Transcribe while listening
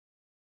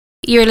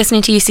You're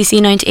listening to UCC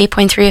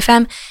 98.3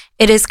 FM.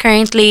 It is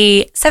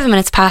currently 7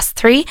 minutes past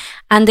 3,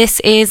 and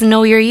this is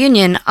Know Your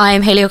Union.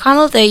 I'm Hayley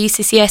O'Connell, the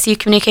UCCSU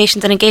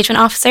Communications and Engagement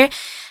Officer,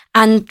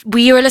 and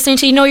we are listening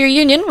to Know Your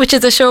Union, which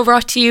is a show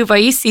brought to you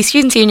by UCC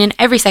Students' Union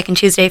every second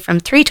Tuesday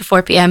from 3 to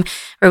 4 p.m,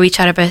 where we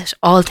chat about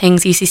all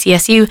things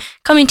UCCSU,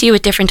 coming to you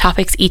with different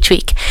topics each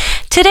week.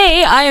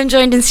 Today, I am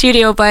joined in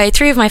studio by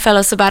three of my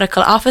fellow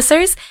sabbatical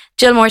officers,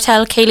 Jill,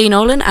 Mortell, Kaley,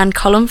 Nolan, and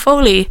Colm,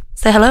 Foley.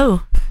 Say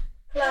hello.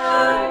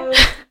 Hello.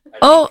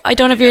 Oh, I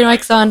don't have your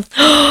mics on.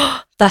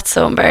 That's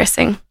so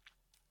embarrassing.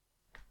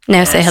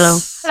 Now say hello.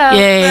 Hello.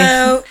 Yay.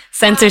 Hello.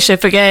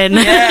 Censorship again.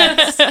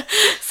 Yes.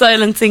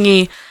 Silencing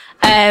ye.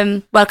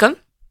 Welcome.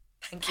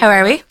 Thank you. How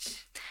are we?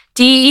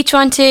 Do you each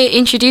want to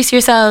introduce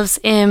yourselves,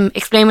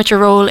 explain what your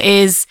role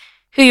is,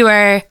 who you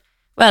are,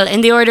 well, in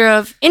the order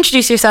of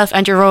introduce yourself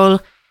and your role,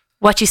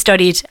 what you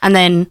studied, and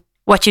then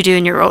what you do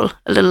in your role.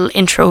 A little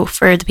intro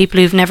for the people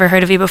who've never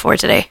heard of you before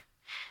today.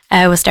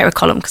 We'll start with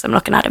Colm because I'm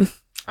looking at him.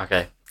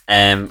 Okay.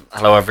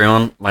 Hello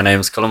everyone. My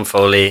name's Colm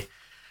Foley.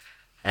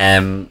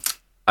 I'm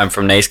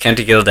from Naas,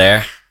 County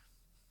Kildare,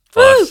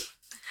 but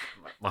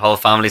my whole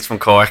family's from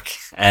Cork.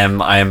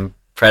 I'm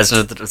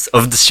president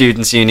of the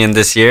Students' Union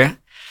this year.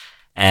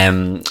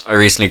 I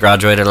recently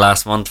graduated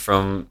last month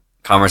from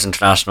Commerce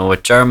International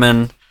with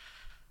German.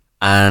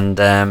 And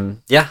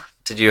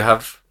did you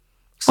have...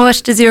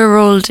 What does your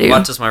role do?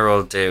 What does my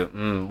role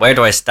do? Where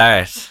do I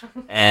start?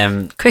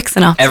 Quick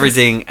synopsis.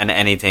 Everything and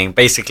anything.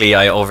 Basically,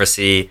 I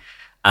oversee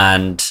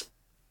and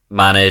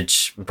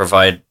manage and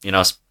provide,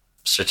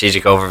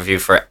 strategic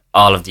overview for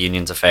all of the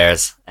union's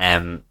affairs.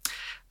 And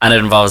it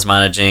involves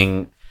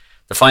managing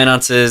the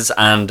finances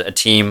and a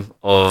team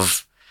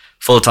of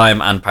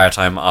full-time and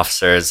part-time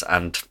officers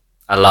and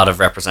a lot of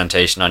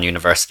representation on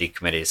university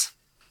committees.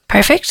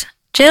 Perfect.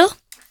 Jill?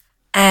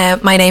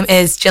 My name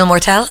is Jill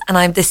Mortell, and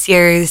I'm this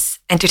year's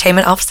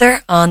Entertainment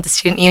Officer on the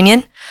Student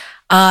Union.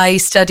 I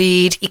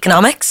studied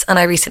economics and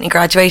I recently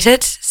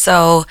graduated,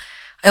 so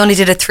I only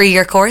did a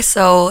 3-year course,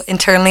 so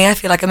internally I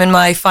feel like I'm in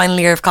my final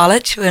year of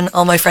college and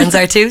all my friends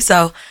are too,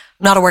 so I'm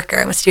not a worker,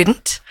 I'm a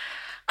student.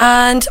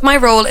 And my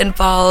role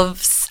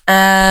involves,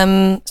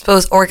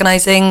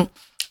 organising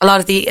a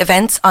lot of the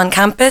events on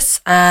campus,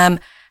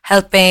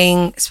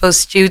 helping,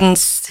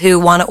 students who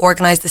want to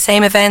organise the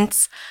same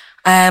events.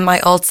 I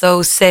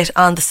also sit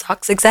on the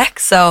SOCS exec,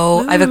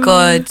 so I have a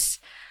good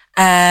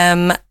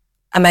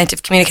amount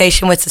of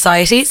communication with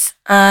societies,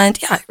 and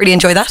I really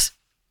enjoy that.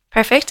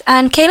 Perfect.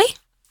 And Kaley?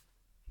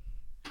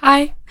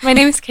 Hi, my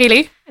name is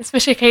Kaley. It's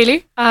Misha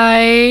Kaley.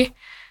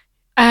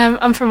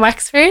 I'm from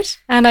Wexford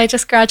and I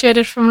just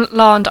graduated from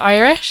Law and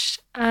Irish,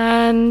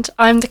 and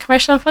I'm the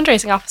Commercial and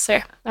Fundraising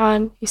Officer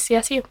on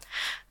UCCSU.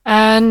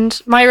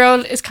 And my role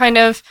is kind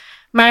of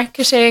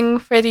marketing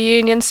for the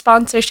union,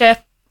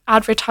 sponsorship,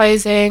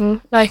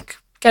 advertising, like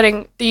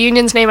getting the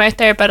union's name out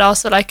there, but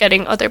also like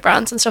getting other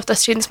brands and stuff that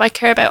students might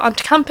care about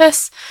onto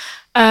campus.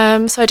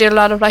 So I do a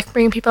lot of like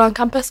bringing people on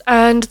campus,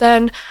 and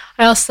then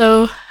I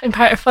also, in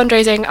part of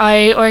fundraising,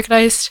 I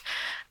organised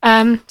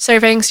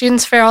surveying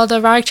students for all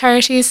the RAG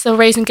charities. So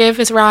Raise and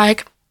Give is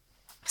RAG.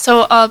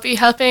 So I'll be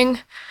helping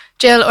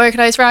Jill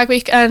organise RAG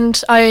Week,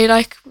 and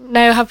I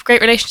now have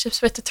great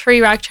relationships with the 3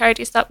 RAG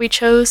charities that we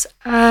chose,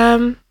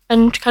 and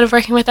kind of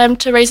working with them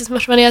to raise as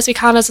much money as we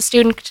can as a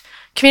student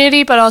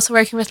community, but also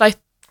working with like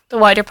the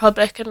wider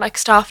public and like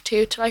staff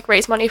too, to like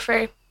raise money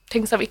for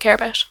things that we care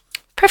about.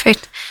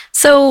 Perfect.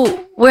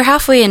 So we're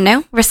halfway in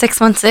now. We're 6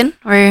 months in.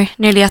 We're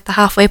nearly at the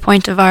halfway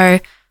point of our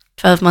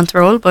 12-month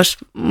role, but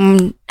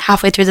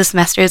halfway through the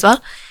semester as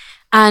well.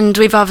 And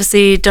we've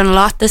obviously done a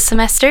lot this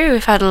semester.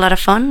 We've had a lot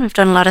of fun. We've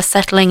done a lot of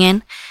settling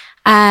in.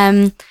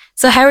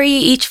 So how are you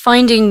each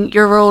finding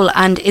your role,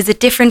 and is it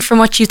different from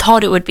what you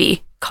thought it would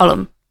be,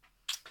 Colm?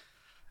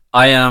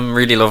 I am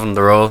really loving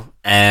the role.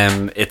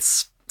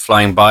 It's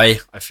flying by.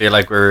 I feel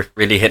like we're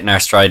really hitting our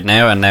stride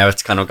now, and now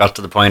it's kind of got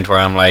to the point where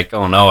I'm like,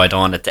 oh no, I don't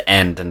want it to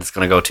end and it's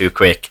going to go too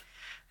quick.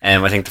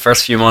 I think the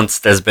first few months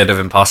there's a bit of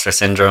imposter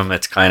syndrome.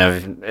 It's kind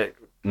of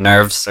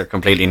nerves are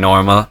completely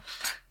normal.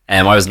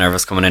 I was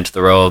nervous coming into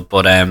the role,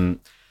 but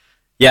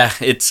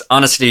it's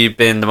honestly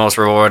been the most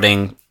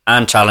rewarding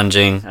and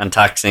challenging and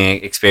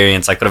taxing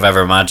experience I could have ever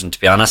imagined, to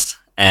be honest.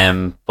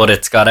 But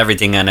it's got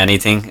everything and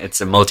anything.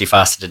 It's a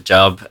multifaceted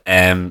job.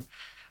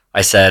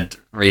 I said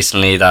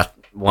recently that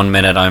 1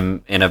 minute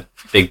I'm in a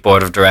big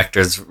board of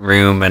directors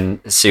room and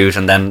a suit,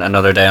 and then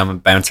another day I'm a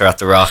bouncer at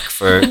the Rock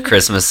for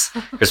Christmas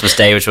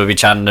Day, which we'll be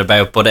chatting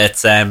about. But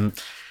it's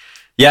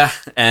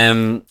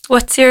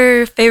What's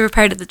your favourite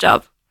part of the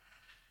job?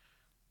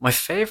 My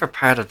favourite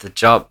part of the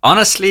job,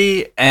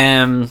 honestly,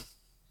 it's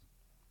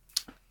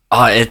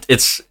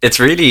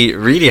really,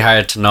 really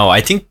hard to know.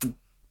 I think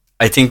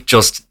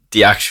just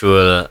the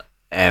actual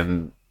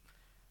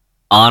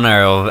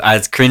honour of,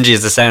 as cringy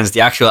as it sounds,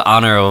 the actual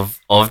honour of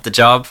the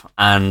job,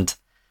 and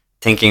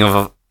thinking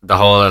of the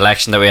whole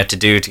election that we had to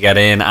do to get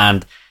in.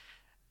 And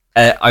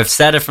I've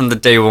said it from the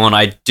day one,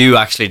 I do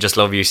actually just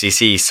love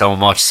UCC so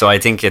much. So I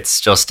think it's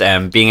just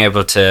being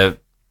able to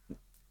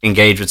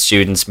engage with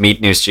students,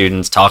 meet new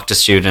students, talk to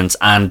students,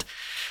 and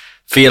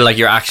feel like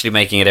you're actually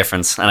making a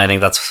difference. And I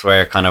think that's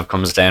where it kind of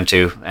comes down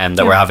to,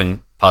 that we're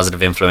having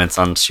positive influence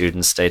on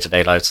students'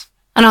 day-to-day lives.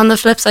 And on the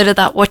flip side of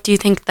that, what do you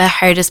think the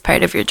hardest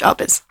part of your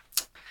job is?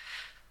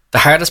 The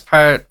hardest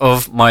part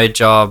of my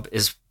job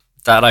is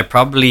that I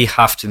probably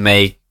have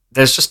to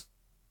there's just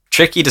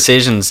tricky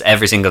decisions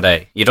every single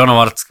day. You don't know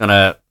what's going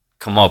to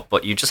come up,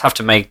 but you just have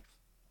to make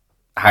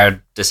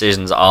hard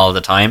decisions all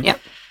the time. Yeah.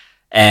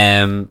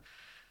 And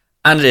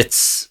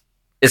it's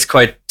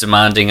quite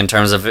demanding in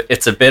terms of,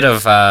 it's a bit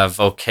of a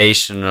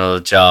vocational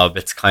job.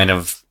 It's kind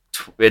of,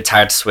 it's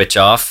hard to switch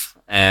off.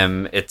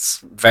 It's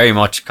very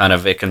much kind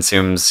of, it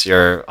consumes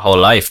your whole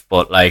life,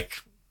 but like,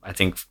 I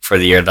think for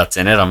the year that's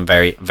in it, I'm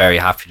very, very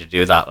happy to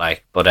do that.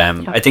 Like, but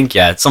I think,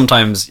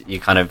 sometimes you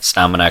kind of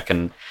stamina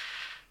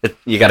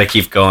you got to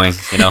keep going,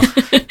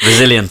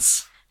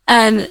 resilience.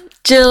 And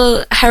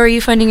Jill, how are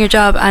you finding your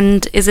job?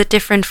 And is it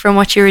different from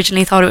what you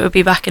originally thought it would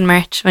be back in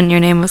March when your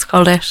name was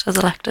called out as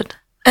elected?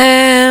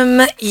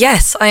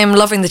 Yes, I am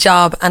loving the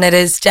job, and it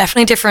is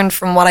definitely different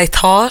from what I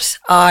thought.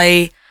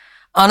 I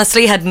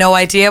honestly had no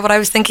idea what I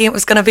was thinking it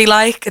was going to be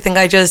like. I think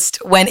I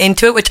just went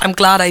into it, which I'm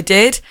glad I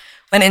did.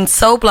 Went in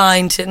so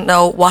blind, didn't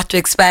know what to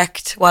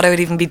expect, what I would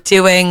even be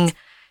doing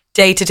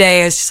day to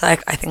day. I was just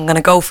like, I think I'm going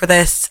to go for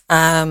this.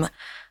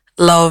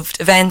 Loved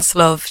events,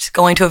 loved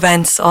going to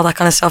events, all that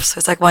kind of stuff. So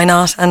it's like, why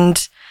not?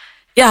 And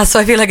yeah, so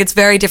I feel like it's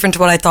very different to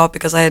what I thought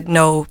because I had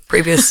no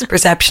previous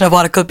perception of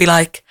what it could be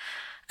like.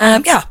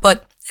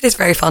 But it is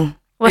very fun.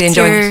 What's really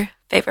enjoying your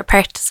favourite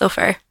part so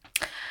far?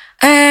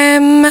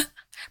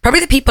 Probably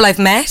the people I've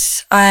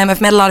met.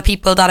 I've met a lot of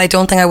people that I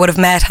don't think I would have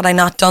met had I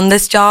not done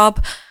this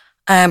job.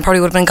 Probably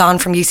would have been gone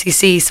from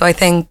UCC. So I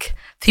think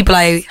people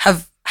I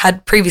have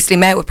had previously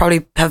met would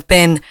probably have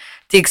been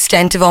the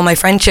extent of all my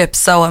friendships.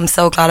 So I'm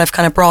so glad I've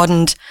kind of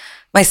broadened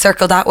my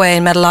circle that way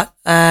and met a lot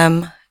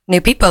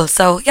new people.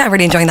 So yeah,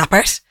 really enjoying that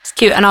part. It's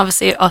cute. And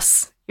obviously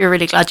us, you're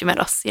really glad you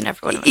met us. You never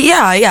would have met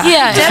us.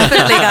 Yeah.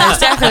 Definitely, guys,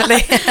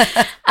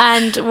 definitely.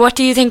 And what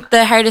do you think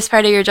the hardest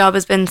part of your job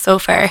has been so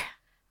far?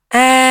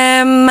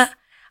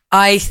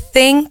 I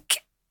think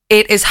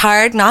it is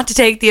hard not to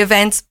take the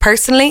events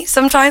personally.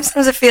 Sometimes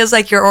it feels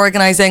like you're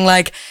organising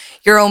like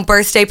your own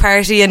birthday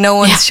party and no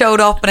one's showed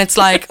up, and it's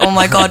like, oh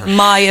my God,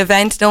 my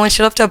event, no one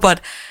showed up to it. But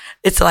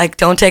it's like,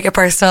 don't take it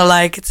personal,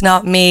 like it's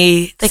not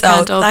me. They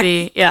can't all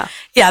be, yeah,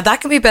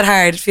 that can be a bit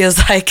hard. It feels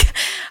like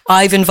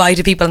I've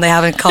invited people and they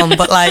haven't come,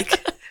 but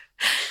like,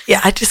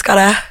 yeah, I just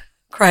gotta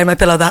cry in my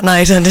pillow that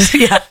night and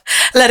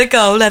let it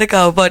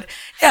go. But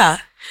yeah.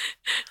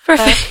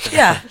 Perfect.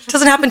 It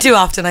doesn't happen too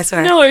often, I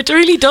swear. No, it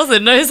really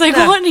doesn't. I was like,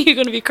 No. when are you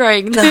going to be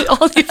crying? No.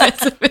 All the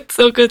events have been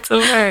so good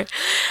so far.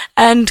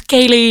 And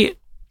Kaley,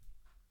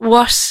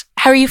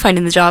 how are you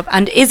finding the job?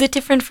 And is it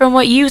different from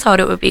what you thought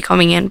it would be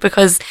coming in?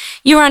 Because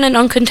you ran an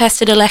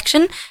uncontested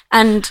election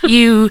and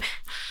you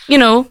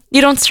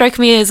don't strike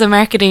me as a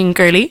marketing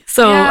girly.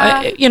 So,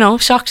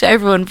 shock to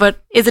everyone.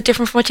 But is it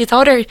different from what you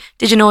thought, or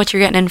did you know what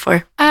you're getting in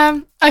for?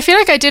 I feel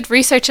like I did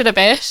research it a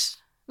bit.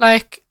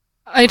 Like,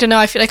 I don't know,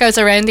 I feel like I was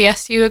around the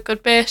SU a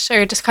good bit,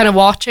 or just kind of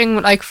watching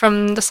like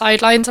from the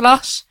sidelines a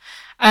lot.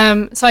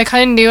 So I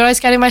kind of knew what I was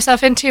getting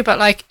myself into, but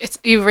like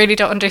you really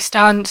don't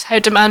understand how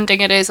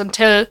demanding it is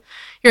until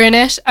you're in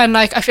it. And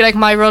like I feel like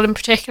my role in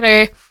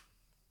particular,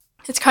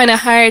 it's kind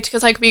of hard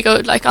because like we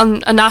go like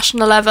on a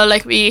national level,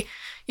 like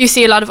you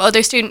see a lot of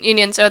other student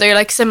unions, or they're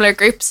like similar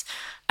groups,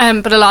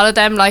 but a lot of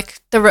them, like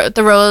the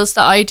roles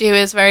that I do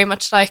is very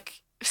much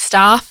like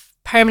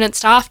permanent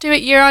staff do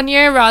it year on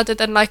year rather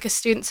than like a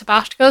student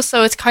sabbatical.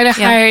 So it's kind of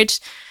hard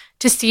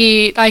to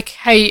see like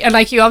how and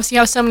like you obviously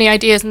have so many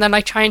ideas, and then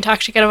like trying to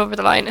actually get them over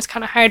the line is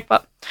kind of hard.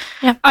 But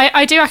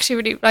I do actually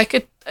really like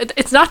it.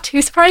 It's not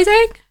too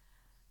surprising,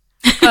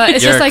 but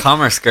it's You're just like a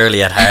commerce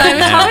girly at heart. I'm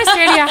a commerce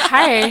girly at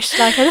heart.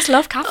 Like I just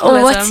love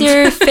capitalism. What's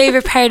your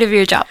favourite part of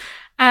your job?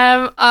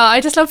 I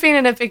just love being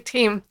in a big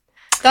team.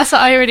 That's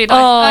what I really like.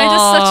 I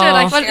just such a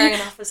like Sharing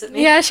an office with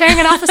me. Yeah, sharing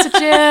an office with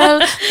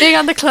Jill, being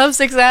on the club's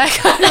exec.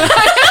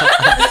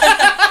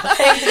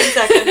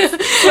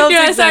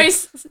 Sorry.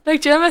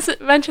 Like Jill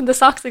mentioned the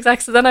socks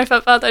exec, so then I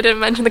felt bad I didn't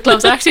mention the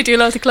clubs. I actually do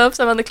love the clubs.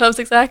 I'm on the club's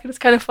exec, and it's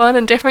kind of fun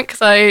and different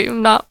because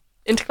I'm not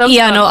into clubs.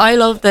 Yeah, no, I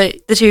love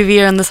the two of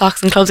you are on the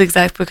Socks and Clubs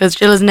exec, because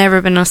Jill has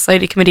never been on a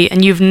society committee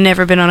and you've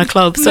never been on a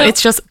club, so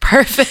it's just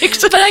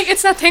perfect. But like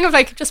it's that thing of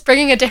like just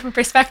bringing a different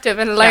perspective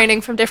and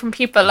learning from different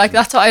people. Like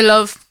that's what I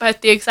love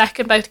about the exec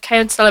and about the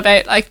council,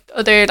 about like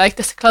other like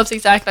this clubs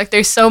exec. Like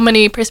there's so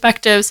many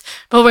perspectives,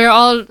 but we're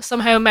all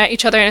somehow met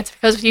each other, and it's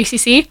because of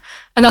UCC.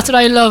 And that's what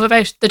I love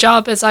about the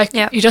job is like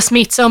you just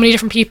meet so many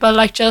different people,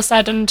 like Jill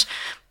said, and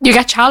you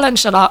get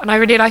challenged a lot, and I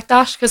really like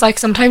that because like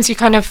sometimes you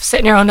kind of sit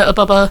in your own little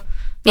bubble.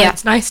 But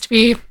it's nice to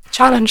be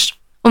challenged.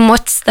 And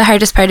what's the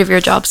hardest part of your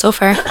job so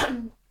far?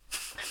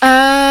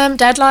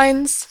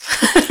 Deadlines.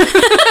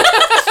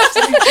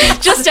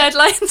 Just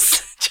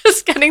deadlines.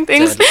 Just getting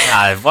things.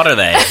 What are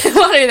they?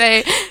 What are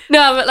they?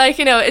 No, but like,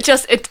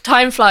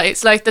 time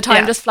flies. Like the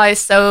time just flies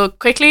so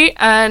quickly,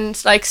 and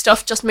like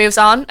stuff just moves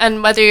on.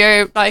 And whether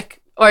you're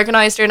like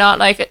organised or not,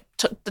 like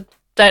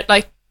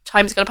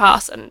time's going to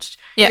pass and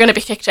you're going to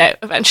be kicked out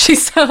eventually.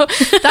 So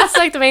that's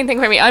like the main thing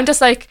for me. I'm just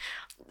like,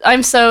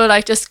 I'm so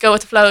like, just go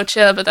with the flow,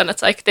 chill, but then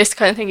it's like this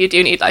kind of thing you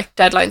do need, like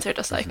deadlines are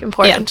just like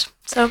important.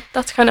 So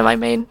that's kind of my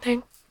main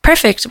thing.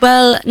 Perfect.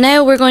 Well,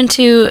 now we're going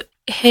to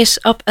hit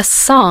up a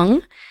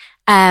song.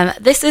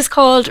 This is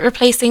called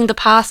Replacing the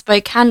Past by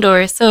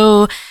Candor.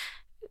 So,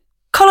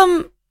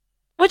 Colm,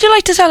 would you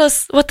like to tell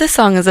us what this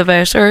song is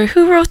about, or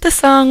who wrote this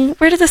song?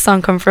 Where did this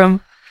song come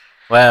from?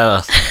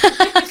 Well,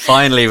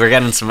 finally we're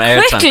getting some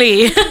airtime.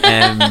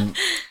 Quickly.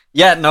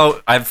 Yeah, no,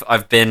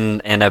 I've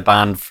been in a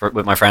band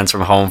with my friends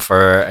from home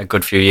for a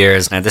good few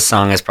years now. This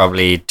song is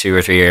probably 2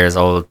 or 3 years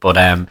old, but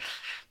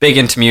big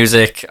into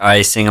music.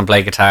 I sing and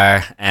play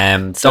guitar.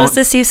 So is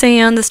this you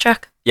singing on this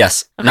track?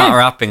 Yes, Okay. not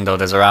rapping though.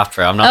 There's a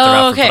rapper. I'm not the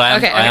rapper, okay,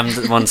 but I am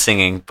the one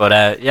singing.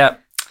 But yeah,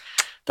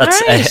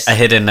 that's Alright. a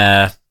hidden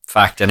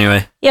fact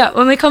anyway. Yeah,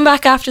 when we come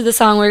back after the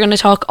song, we're going to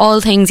talk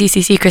all things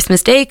UCC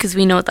Christmas Day, because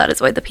we know that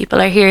is why the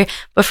people are here.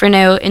 But for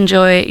now,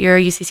 enjoy your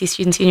UCC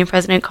Students' Union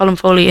President Colm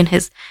Foley in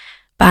his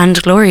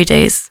band Glory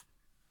Days.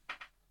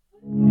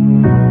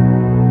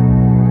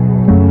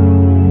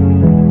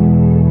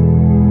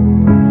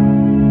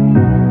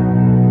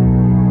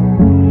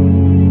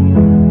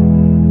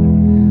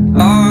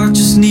 I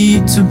just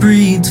need to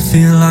breathe, to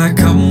feel like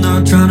I'm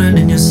not drowning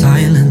in your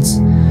silence.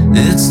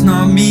 It's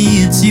not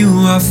me, it's you.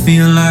 I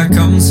feel like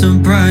I'm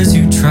surprised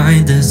you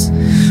tried this.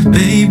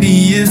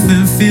 Baby, if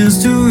it feels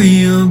too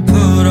real,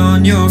 put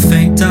on your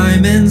fake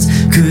diamonds.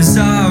 Cause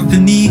I've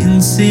been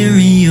eating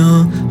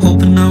cereal,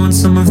 hoping I win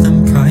some of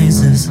them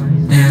prizes.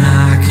 And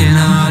I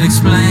cannot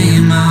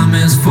explain my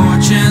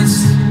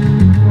misfortunes,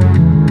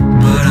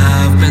 but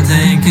I've been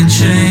thinking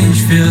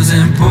change feels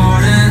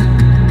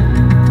important.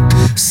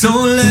 So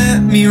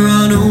let me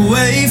run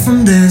away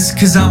from this,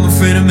 cause I'm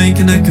afraid of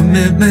making a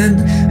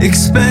commitment.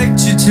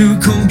 Expect you to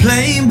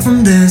complain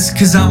from this,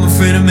 cause I'm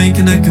afraid of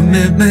making a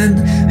commitment.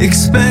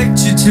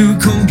 Expect you to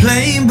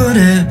complain, but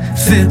it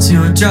fits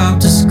your job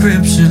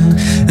description.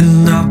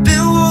 And I've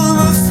been warned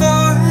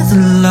before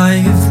that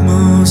life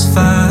moves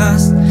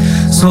fast,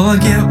 so I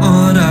get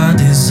what I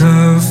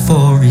deserve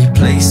for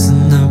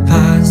replacing the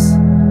past.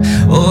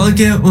 Oh, I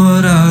get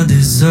what I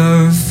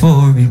deserve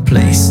for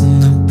replacing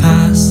the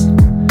past.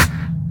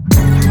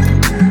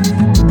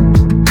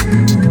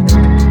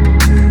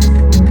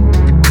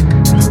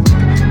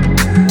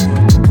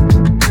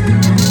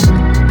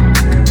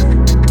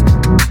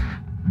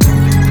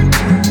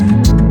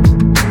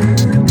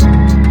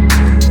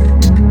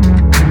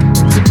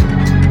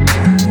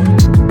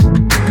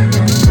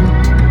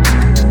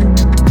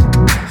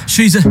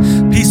 She's a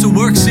piece of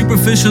work,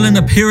 superficial in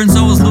appearance.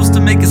 Always loves to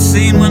make a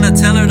scene when I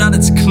tell her that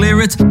it's clear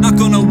it's not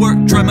gonna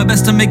work. Try my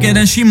best to make it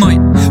and she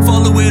might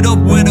follow it up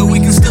with her. We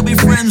can still be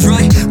friends,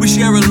 right? We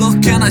share a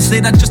look and I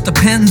say that just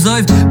depends.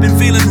 I've been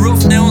feeling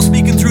rough, now I'm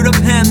speaking through the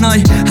pen.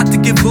 I had to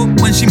give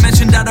up when she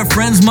mentioned that her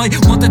friends might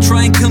want to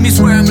try and kill me.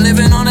 Swear I'm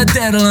living on a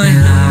deadline.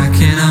 And I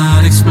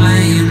cannot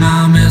explain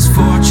my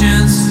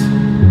misfortunes,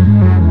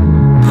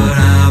 but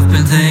I've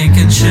been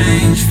thinking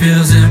change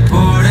feels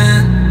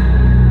important.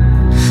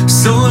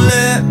 So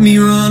let me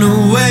run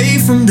away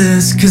from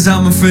this, cause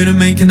I'm afraid of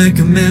making a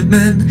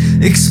commitment.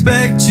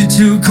 Expect you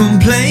to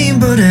complain,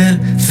 but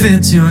it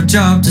fits your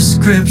job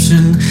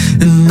description.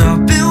 And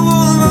I've been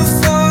warned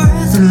before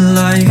that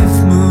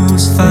life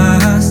moves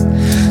fast,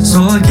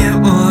 so I get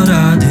what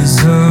I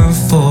deserve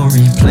for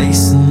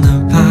replacing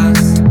the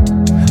past.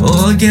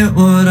 Oh, I get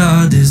what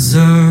I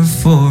deserve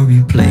for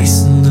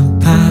replacing the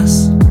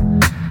past.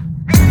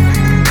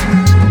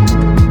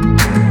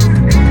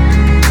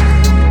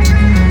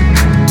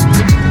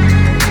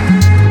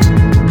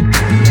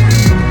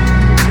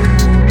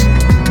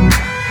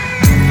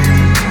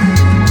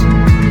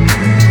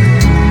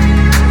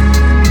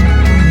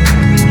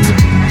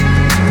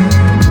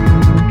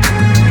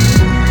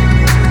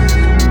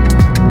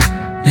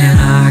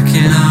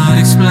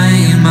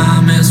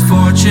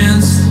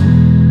 Misfortunes,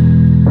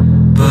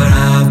 but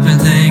I've been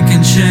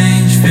thinking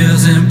change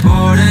feels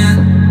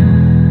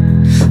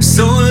important.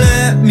 So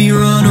let me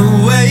run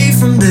away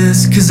from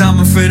this, cause I'm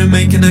afraid of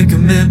making a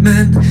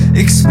commitment.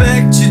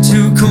 Expect you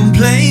to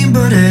complain,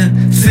 but it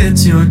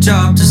fits your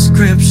job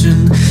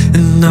description.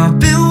 And I've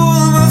been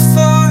warned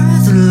before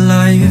that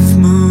life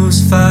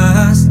moves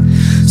fast,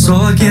 so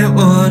I get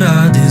what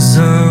I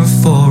deserve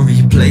for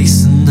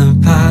replacing the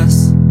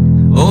past.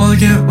 Oh, I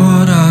get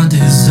what I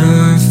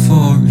deserve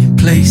for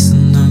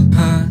replacing the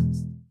past.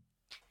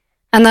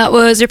 And that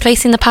was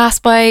Replacing the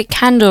Past by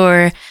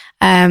Candor,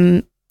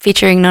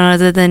 featuring none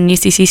other than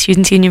UCC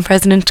Students' Union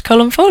President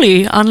Colm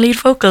Foley on lead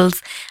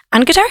vocals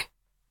and guitar.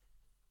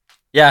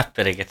 Yeah,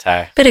 bit of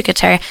guitar. Bit of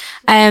guitar.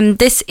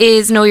 This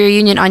is Know Your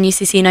Union on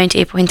UCC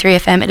 98.3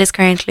 FM. It is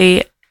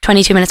currently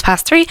 22 minutes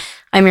past 3.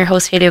 I'm your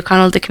host, Hayley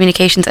O'Connell, the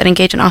Communications and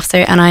Engagement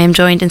Officer, and I am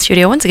joined in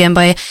studio once again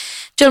by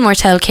Jill,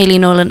 Mortell, Kaley,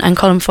 Nolan and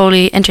Colm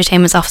Foley,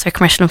 Entertainments Officer,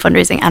 Commercial and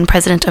Fundraising and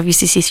President of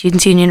UCC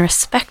Students' Union,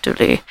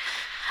 respectively.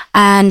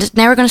 And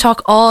now we're going to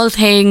talk all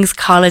things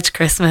college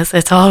Christmas.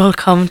 It's all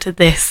come to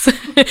this.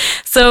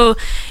 So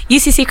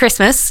UCC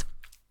Christmas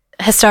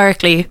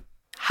historically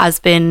has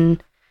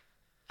been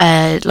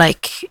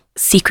like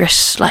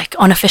secret, like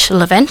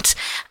unofficial event.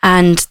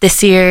 And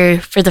this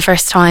year, for the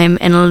first time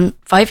in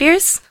 5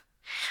 years,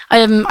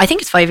 I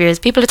think it's 5 years.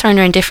 People turn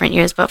around different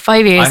years, but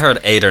 5 years. I heard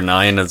 8 or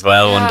 9 as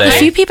well one A day.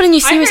 few people in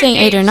UC I were heard saying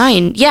 8 or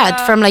 9. Yeah,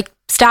 Yeah. from like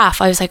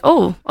staff. I was like,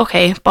 oh,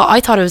 okay. But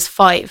I thought it was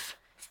 5.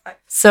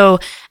 So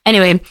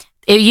anyway,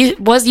 it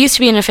used to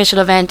be an official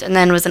event, and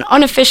then was an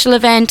unofficial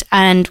event,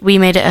 and we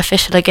made it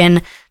official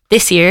again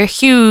this year.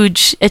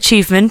 Huge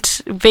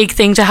achievement, big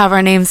thing to have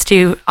our names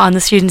to on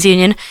the Students'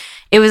 Union.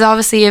 It was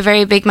obviously a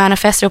very big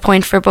manifesto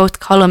point for both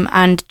Colm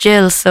and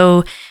Jill.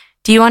 So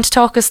do you want to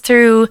talk us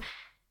through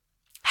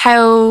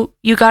how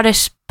you got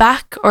it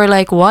back, or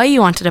like why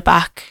you wanted it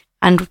back,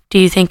 and do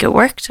you think it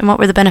worked, and what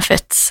were the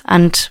benefits?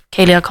 And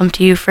Kaley, I'll come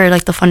to you for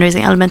like the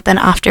fundraising element then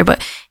after, but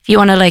if you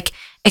want to like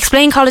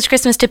explain College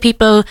Christmas to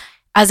people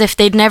as if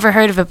they'd never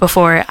heard of it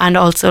before, and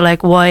also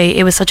like why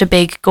it was such a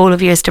big goal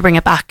of yours to bring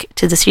it back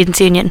to the Students'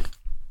 Union.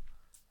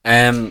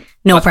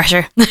 No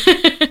pressure.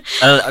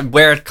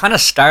 Where it kind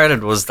of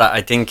started was that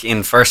I think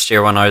in first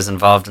year when I was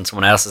involved in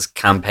someone else's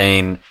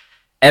campaign,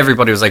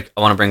 everybody was like,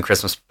 I want to bring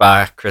Christmas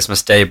back,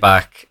 Christmas Day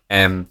back.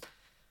 And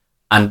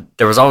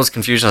there was always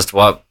confusion as to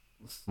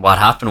what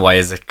happened, why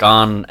is it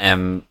gone?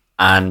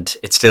 And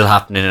it's still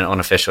happening in an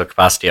unofficial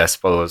capacity, I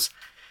suppose.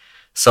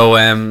 So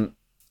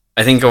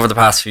I think over the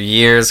past few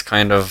years,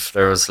 kind of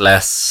there was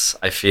less,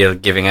 I feel,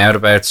 giving out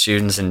about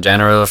students in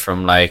general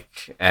from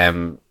like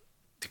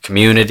the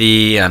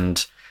community,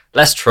 and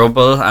less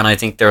trouble. And I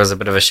think there was a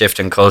bit of a shift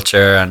in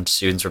culture, and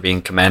students were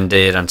being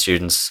commended, and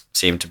students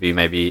seemed to be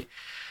maybe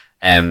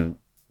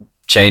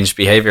changed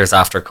behaviours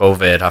after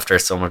COVID, after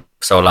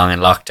so long in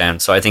lockdown.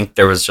 So I think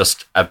there was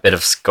just a bit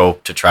of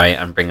scope to try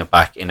and bring it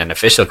back in an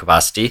official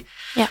capacity.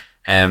 Yeah.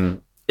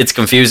 It's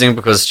confusing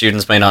because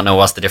students may not know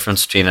what's the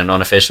difference between an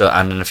unofficial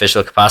and an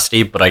official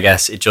capacity, but I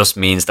guess it just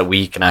means that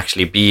we can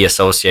actually be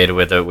associated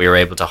with it. We were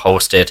able to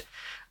host it,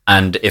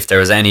 and if there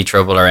was any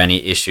trouble or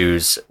any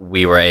issues,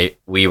 we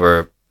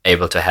were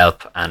able to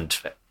help and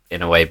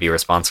in a way be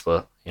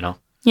responsible, you know.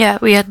 Yeah,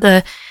 we had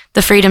the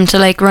freedom to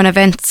like run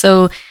events.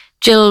 So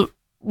Jill,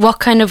 what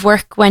kind of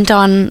work went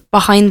on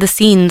behind the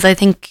scenes? I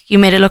think you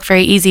made it look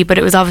very easy, but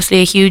it was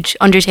obviously a huge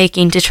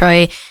undertaking to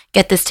try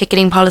get this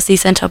ticketing policy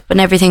sent up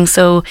and everything.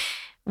 So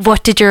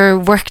what did your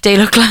work day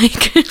look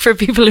like for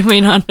people who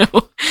may not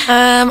know?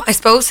 I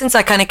suppose since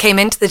I kind of came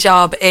into the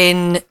job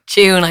in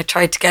June, I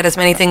tried to get as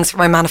many things for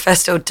my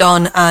manifesto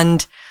done,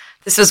 and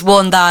this was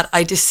one that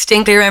I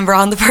distinctly remember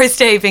on the first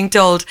day being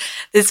told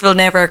this will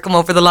never come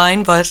over the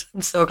line, but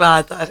I'm so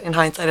glad that in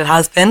hindsight it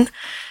has been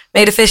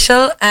made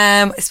official.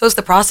 I suppose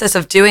the process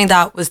of doing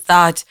that was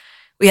that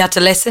we had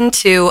to listen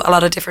to a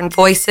lot of different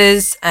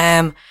voices.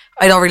 I'd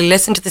already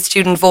listened to the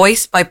student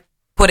voice by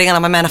putting it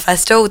on my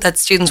manifesto that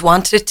students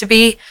wanted it to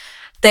be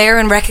there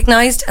and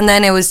recognised. And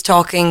then it was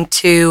talking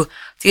to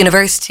the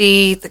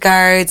university, the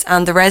guards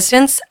and the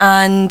residents.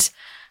 And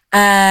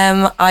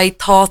I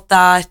thought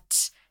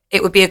that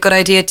it would be a good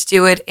idea to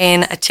do it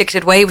in a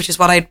ticketed way, which is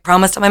what I'd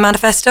promised on my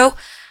manifesto.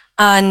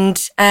 And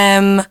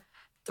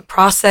the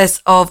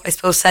process of, I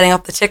suppose, setting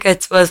up the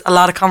tickets was a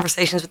lot of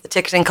conversations with the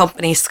ticketing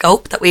company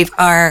Scope that we've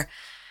our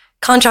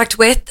contract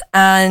with,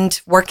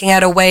 and working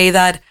out a way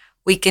that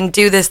we can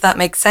do this that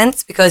makes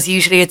sense, because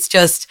usually it's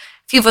just a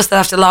few of us that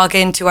have to log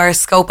into our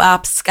Scope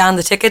app, scan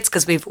the tickets,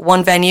 because we've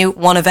one venue,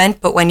 one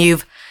event. But when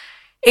you've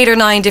 8 or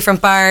 9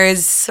 different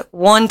bars,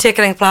 one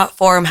ticketing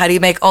platform, how do you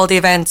make all the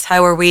events?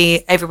 How are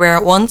we everywhere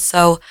at once?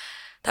 So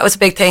that was a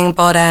big thing.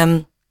 But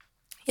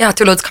yeah,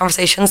 through loads of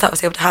conversations, that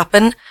was able to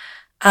happen.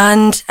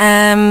 And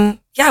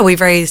yeah,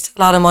 we've raised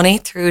a lot of money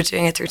through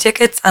doing it through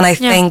tickets. And I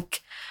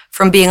think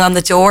from being on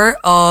the door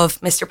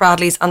of Mr.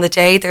 Bradley's on the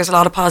day, there's a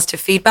lot of positive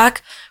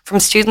feedback from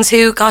students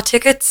who got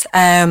tickets.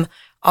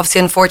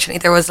 Obviously, unfortunately,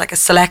 there was like a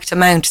select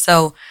amount.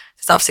 So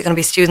there's obviously going to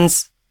be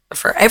students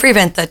for every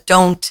event that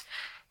don't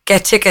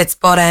get tickets.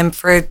 But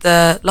for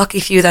the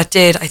lucky few that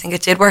did, I think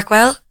it did work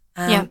well.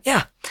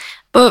 Yeah.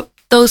 But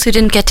those who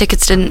didn't get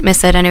tickets didn't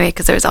miss it anyway,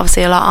 because there was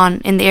obviously a lot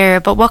on in the area.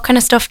 But what kind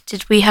of stuff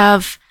did we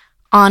have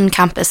on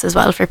campus as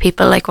well for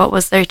people? Like, what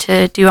was there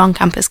to do on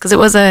campus? Because it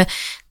was the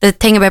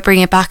thing about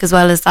bringing it back as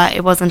well is that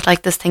it wasn't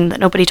like this thing that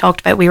nobody talked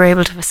about. We were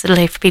able to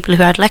facilitate for people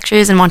who had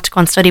lectures and want to go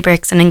on study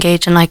breaks and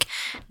engage in like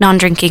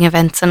non-drinking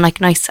events and like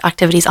nice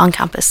activities on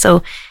campus.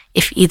 So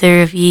if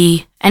either of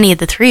you, any of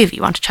the three of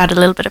you, want to chat a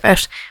little bit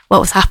about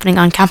what was happening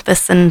on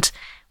campus and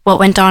what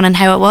went on and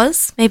how it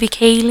was, maybe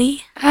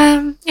Kaley?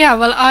 Yeah,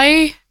 well,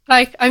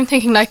 I'm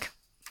thinking like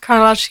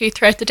chronologically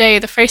throughout the day.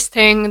 The first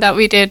thing that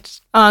we did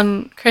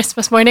on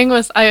Christmas morning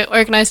was I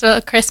organised a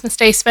little Christmas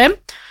Day swim.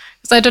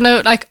 Because I don't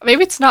know, like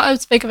maybe it's not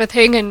as big of a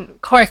thing in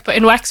Cork, but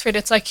in Wexford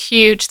it's like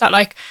huge that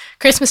like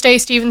Christmas Day,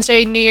 Stephen's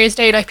Day, New Year's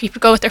Day, like people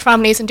go with their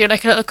families and do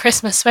like a little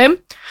Christmas swim.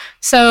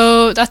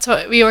 So that's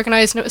what we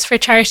organised, and it was for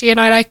charity. And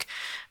I like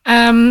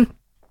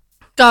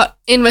got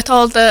in with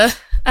all the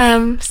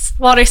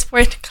water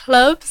sport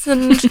clubs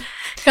and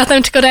got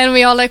them to go down.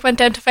 We all like went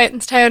down to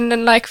Fountains Town,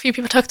 and like a few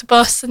people took the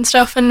bus and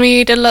stuff, and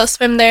we did a little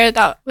swim there.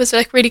 That was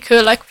like really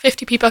cool. Like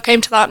 50 people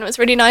came to that, and it was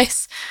really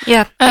nice.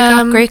 Yeah, it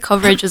got great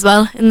coverage as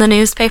well in the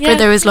newspaper. Yeah,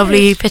 there was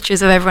lovely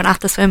pictures of everyone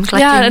at the swim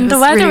collecting. Yeah, and the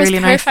weather was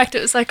really perfect. Nice.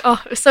 It was like,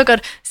 oh, it was so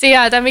good. So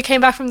yeah, then we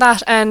came back from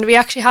that, and we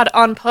actually had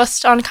On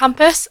Post on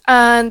campus,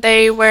 and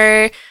they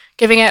were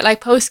giving out like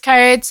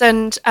postcards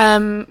and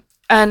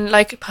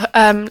like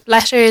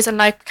letters and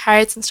like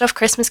cards and stuff,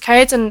 Christmas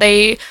cards, and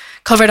they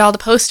covered all the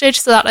postage,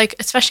 so that like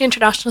especially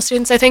international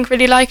students I think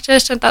really liked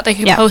it, and that they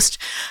could post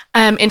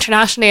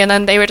internationally. And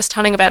then they were just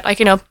telling about like,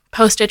 you know,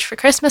 postage for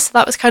Christmas, so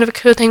that was kind of a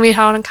cool thing we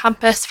had on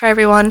campus for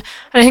everyone, and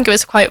I think it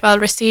was quite well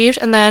received.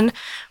 And then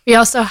we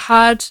also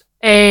had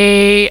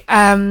a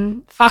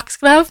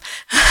Foxglove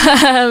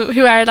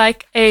who are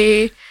like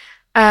a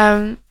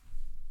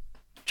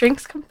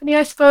drinks company,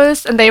 I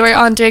suppose, and they were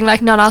on doing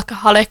like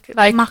non-alcoholic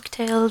like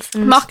mocktails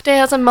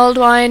and mulled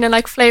wine and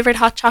like flavoured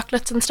hot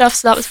chocolates and stuff,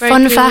 so that was very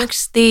fun cool.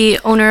 Fact, the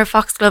owner of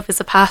Foxglove is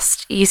a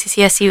past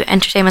UCCSU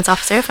Entertainments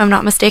Officer, if I'm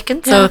not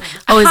mistaken, so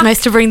always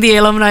nice to bring the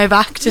alumni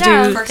back to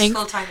do first things.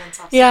 full-time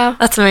officer. Yeah,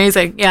 that's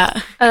amazing.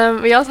 Yeah.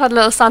 We also had a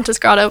little Santa's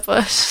grotto,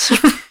 but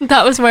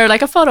that was more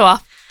like a photo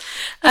op.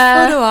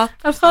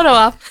 A photo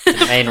op.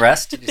 The main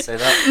rest, did you say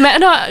that?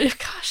 No,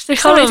 gosh,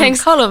 there's so many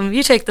things. Colm,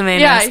 you take the main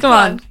rest, come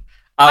on.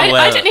 Oh, well.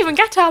 I didn't even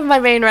get to have my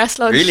main rest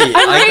lunch. Really?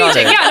 I'm I got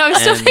raging. it. Yeah, no, I'm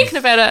still thinking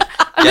about it.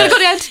 I'm going to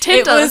go down to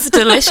Tyndall. It was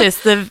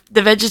delicious.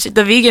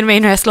 The vegan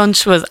main rest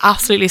lunch was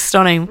absolutely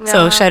stunning.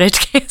 So shout out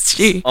to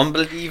KSG.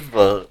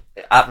 Unbelievable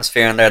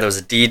atmosphere in there. There was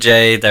a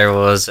DJ. There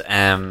was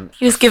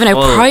he was giving out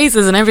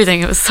prizes and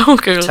everything. It was so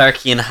cool.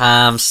 Turkey and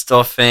ham,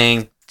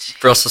 stuffing,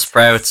 Brussels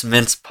sprouts,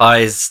 mince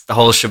pies, the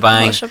whole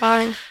shebang.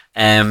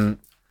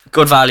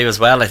 Good value as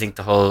well. I think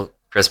the whole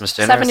Christmas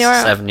dinner,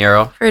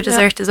 €7 for a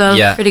dessert as well.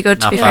 Yeah, pretty good.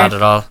 Not bad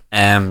at all.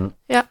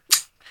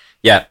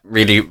 Yeah,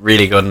 really,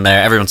 really good in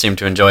there. Everyone seemed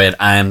to enjoy it,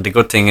 and the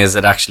good thing is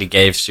it actually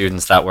gave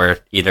students that were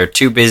either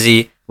too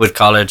busy with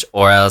college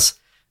or else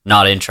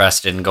not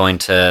interested in going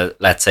to,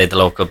 let's say, the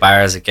local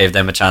bars. It gave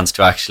them a chance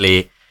to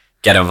actually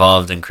get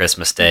involved in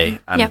Christmas Day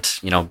and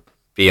you know,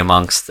 be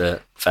amongst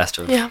the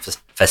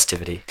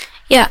festivity.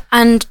 Yeah,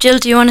 and Jill,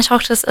 do you want to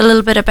talk to us a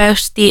little bit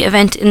about the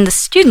event in the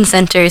student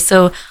centre?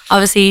 So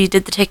obviously you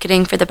did the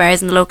ticketing for the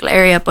bars in the local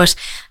area, but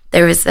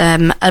there was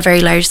a very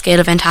large scale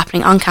event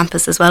happening on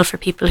campus as well for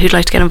people who'd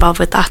like to get involved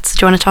with that. So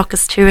do you want to talk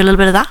us through a little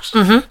bit of that?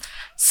 Mm-hmm.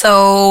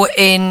 So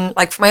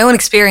from my own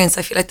experience,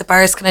 I feel like the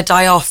bars kind of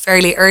die off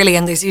fairly early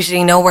and there's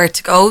usually nowhere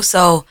to go.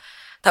 So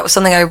that was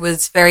something I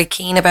was very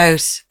keen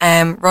about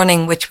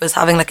running, which was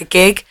having like a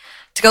gig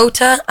to go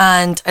to.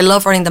 And I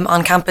love running them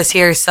on campus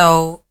here.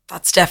 So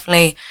that's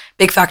definitely a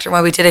big factor in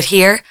why we did it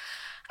here.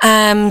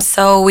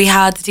 So we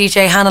had the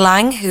DJ Hannah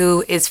Lang,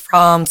 who is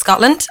from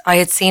Scotland. I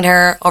had seen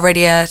her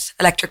already at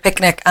Electric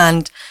Picnic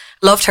and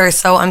loved her.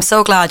 So I'm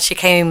so glad she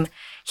came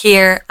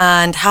here,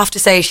 and have to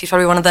say she's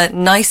probably one of the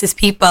nicest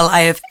people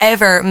I have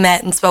ever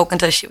met and spoken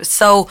to. She was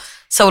so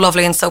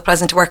lovely and so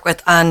pleasant to work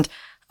with, and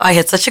I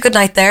had such a good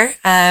night there.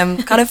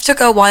 Kind of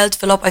took a while to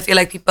fill up. I feel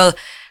like people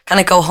kind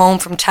of go home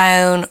from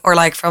town or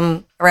like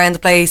from around the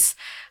place,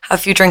 have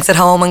a few drinks at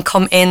home and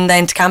come in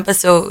then to campus,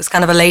 so it was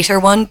kind of a later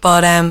one,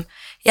 but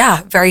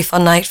very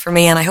fun night for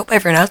me, and I hope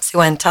everyone else who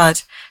went had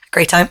a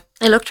great time.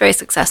 It looked very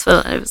successful.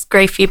 It was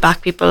great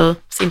feedback. People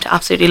seemed to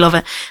absolutely love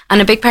it.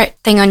 And a big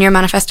thing on your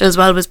manifesto as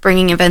well was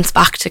bringing events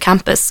back to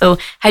campus. So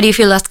how do you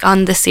feel that's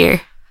gone this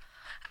year?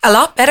 A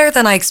lot better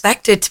than I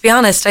expected, to be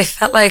honest. I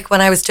felt like when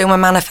I was doing my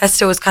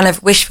manifesto it was kind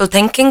of wishful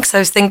thinking, because I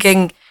was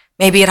thinking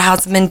maybe it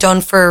hasn't been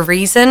done for a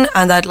reason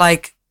and that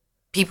like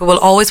people will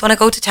always want to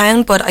go to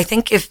town. But I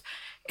think if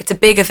it's a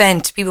big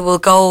event, people will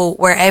go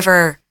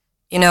wherever,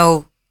 you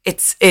know,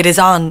 it is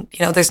on.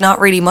 You know, there's not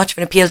really much of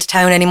an appeal to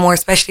town anymore,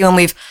 especially when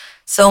we've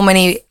so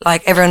many,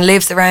 like everyone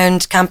lives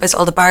around campus,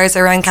 all the bars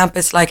are around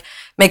campus, like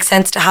makes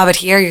sense to have it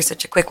here. You're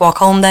such a quick walk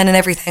home then and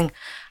everything.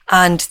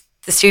 And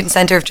the student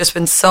centre have just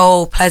been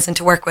so pleasant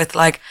to work with.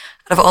 Like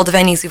out of all the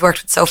venues we've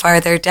worked with so far,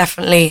 they're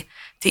definitely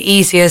the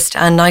easiest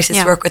and nicest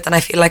to work with, and I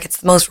feel like it's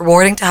the most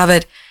rewarding to have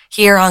it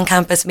here on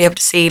campus and be able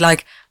to see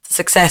like the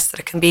success that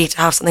it can be to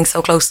have something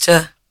so close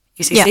to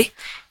UCC. Yeah.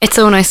 It's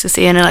so nice to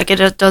see, and like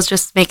it does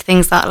just make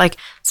things that like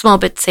small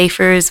bit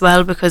safer as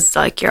well, because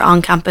like you're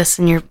on campus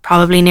and you're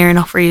probably near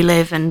enough where you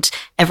live and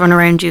everyone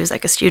around you is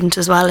like a student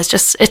as well.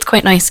 It's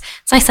quite nice.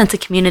 It's a nice sense of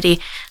community.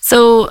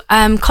 So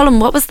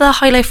Colm, what was the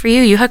highlight for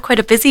you? You had quite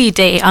a busy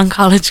day on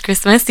college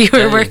Christmas. You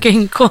were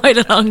working quite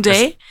a long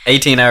day.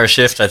 18-hour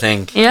shift, I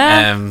think.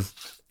 Yeah.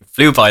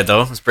 Flew by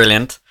though. It was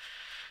brilliant.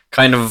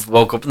 Kind of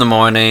woke up in the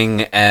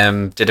morning,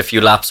 did a few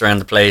laps around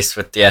the place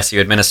with the SU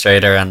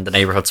administrator and the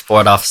neighbourhood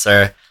support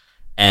officer.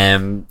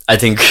 I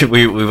think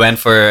we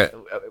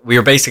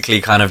were basically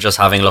kind of just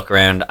having a look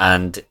around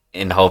and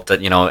in hope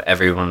that, you know,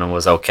 everyone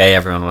was okay,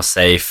 everyone was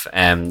safe,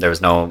 there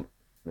was no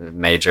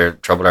major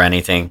trouble or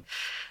anything.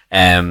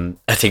 I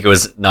think it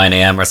was 9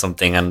 a.m. or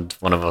something, and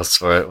one of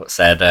us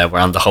said we're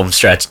on the home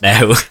stretch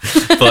now.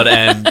 But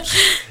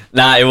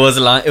Nah, it was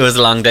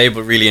a long day,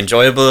 but really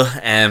enjoyable.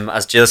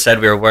 As Jill said,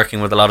 we were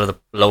working with a lot of the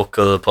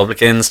local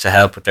publicans to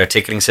help with their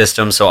ticketing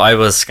system. So I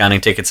was scanning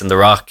tickets in the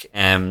Rock.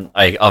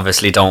 I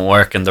obviously don't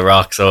work in the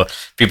Rock, so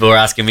people were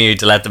asking me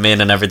to let them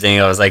in and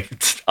everything. I was like,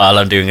 all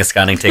I'm doing is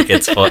scanning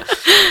tickets.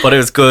 But it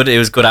was good. It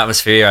was good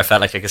atmosphere. I felt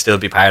like I could still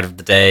be part of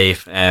the day.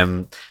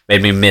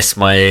 Made me miss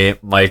my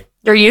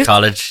Your youth?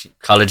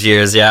 college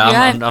years. Yeah,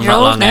 I'm not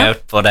long now.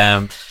 out, but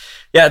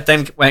yeah,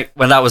 then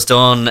when that was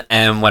done,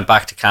 went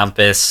back to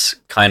campus,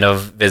 kind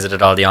of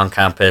visited all the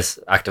on-campus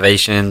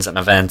activations and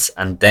events,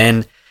 and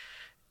then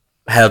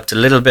helped a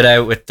little bit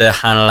out with the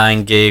Hannah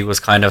Lang gig, was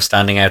kind of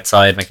standing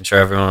outside, making sure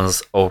everyone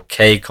was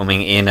okay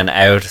coming in and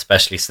out,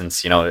 especially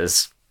since, it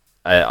was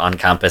on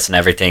campus and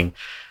everything.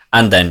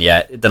 And then,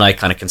 the night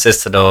kind of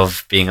consisted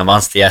of being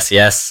amongst the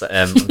SES.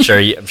 I'm sure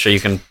you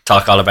can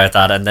talk all about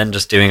that, and then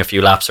just doing a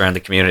few laps around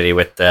the community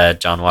with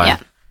John Wine.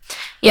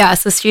 Yeah,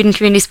 so student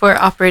community sport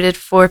operated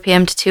 4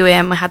 p.m. to 2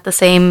 a.m. We had the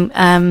same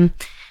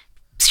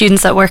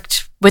students that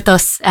worked with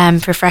us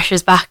for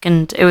Freshers Back,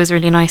 and it was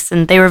really nice,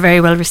 and they were very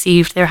well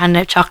received. They were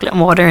handing out chocolate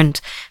and water, and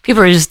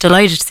people were just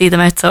delighted to see them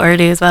out so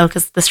early as well,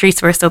 because the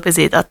streets were so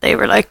busy that they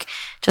were like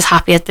just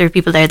happy that there were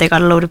people there. They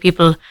got a load of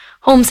people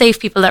home safe,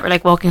 people that were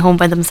like walking home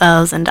by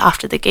themselves, and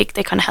after the gig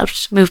they kind of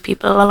helped move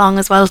people along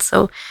as well,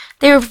 so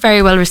they were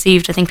very well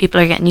received. I think people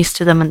are getting used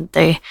to them, and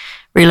they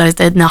realise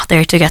they're not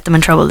there to get them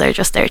in trouble. They're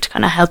just there to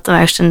kind of help them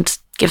out and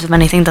give them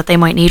anything that they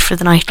might need for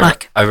the night.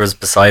 I was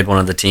beside one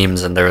of the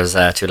teams, and there was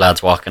 2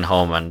 lads walking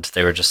home, and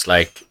they were just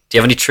like, do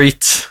you have any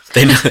treats? Do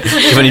you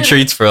have any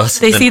treats for us?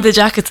 They see the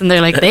jackets and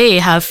they're like, they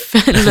have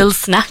little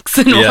snacks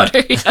and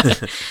water. Yeah.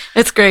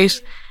 It's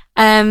great.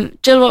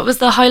 Jill, what was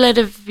the highlight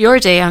of your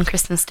day on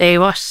Christmas Day?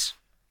 What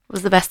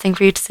was the best thing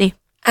for you to see?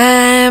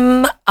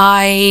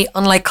 I,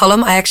 unlike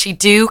Colm, I actually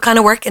do kind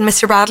of work in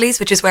Mr. Bradley's,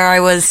 which is where I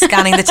was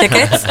scanning the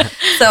tickets.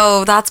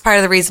 So that's part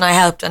of the reason I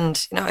helped,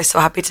 and I was so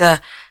happy to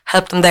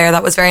help them there.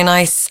 That was very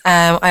nice.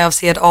 I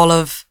obviously had all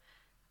of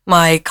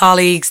my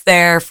colleagues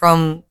there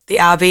from the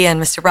Abbey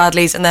and Mr.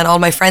 Bradley's, and then all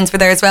my friends were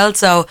there as well.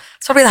 So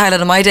it's probably the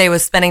highlight of my day,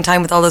 was spending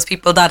time with all those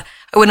people that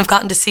I wouldn't have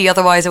gotten to see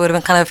otherwise. I would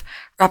have been kind of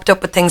wrapped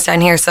up with things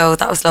down here. So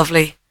that was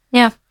lovely.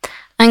 Yeah.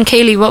 And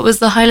Kaley, what was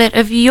the highlight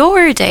of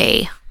your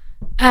day?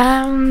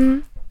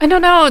 I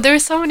don't know. There were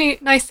so many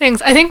nice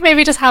things. I think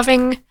maybe just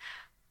having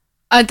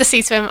the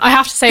sea swim. I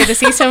have to say the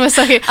sea swim was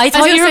so good. I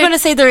thought you were going to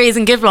say the Raise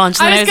and Give launch,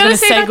 and I was going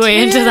to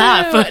segue into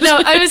that. But no,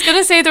 I was going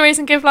to say the Raise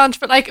and Give launch,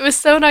 but like it was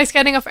so nice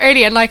getting up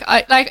early, and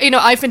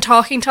I've been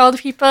talking to all the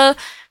people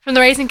from the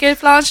Raise and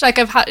Give launch. Like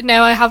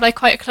I have like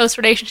quite a close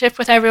relationship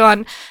with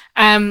everyone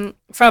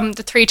from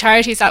the 3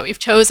 charities that we've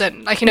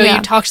chosen. Like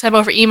you talk to them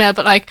over email,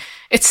 but like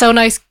it's so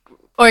nice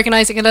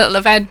organising a little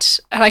event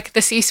like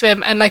the sea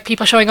swim, and like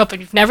people showing up and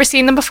you've never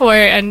seen them before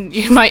and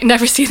you might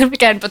never see them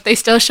again, but they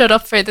still showed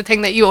up for the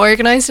thing that you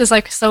organised. Is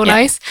like so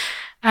nice.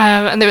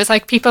 And there was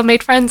like people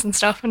made friends and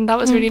stuff, and that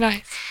was really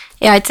nice.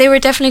 Yeah, I'd say we're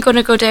definitely going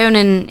to go down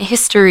in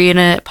history in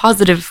a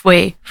positive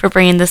way for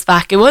bringing this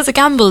back. It was a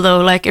gamble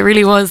though, like it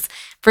really was.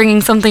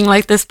 Bringing something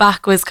like this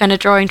back was kind of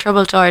drawing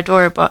trouble to our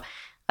door, but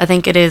I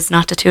think it is,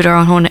 not to toot our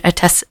own horn, a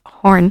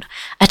testament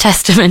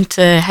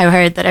to how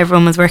hard that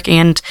everyone was working.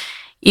 And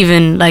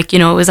even like,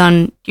 it was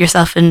on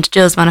yourself and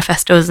Jill's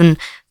manifestos, and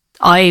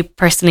I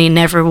personally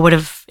never would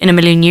have in a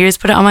million years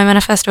put it on my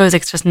manifestos.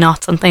 It's just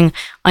not something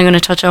I'm going to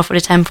touch off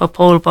with a 10-foot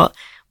pole. But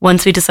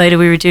once we decided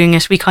we were doing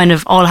it, we kind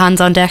of all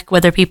hands on deck,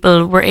 whether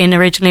people were in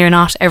originally or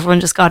not, everyone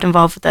just got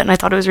involved with it. And I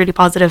thought it was really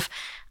positive.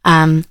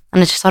 And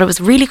I just thought it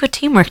was really good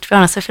teamwork, to be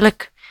honest. I feel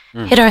like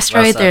hit our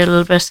stride there a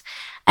little bit.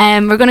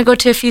 We're going to go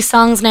to a few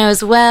songs now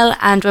as well.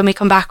 And when we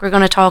come back, we're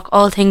going to talk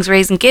all things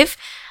Raise and Give.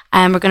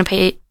 We're going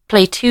to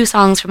play 2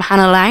 songs from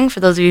Hannah Lang for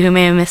those of you who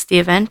may have missed the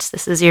event.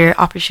 This is your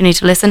opportunity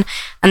to listen,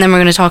 and then we're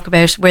going to talk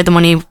about where the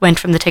money went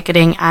from the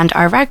ticketing and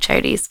our rag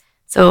charities.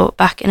 So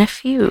back in a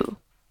few.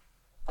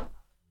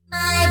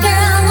 My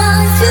girl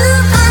wants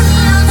to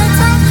party all the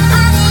time,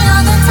 party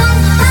all the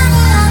time,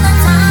 party all the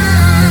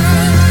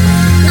time.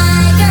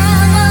 My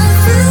girl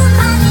wants to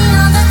party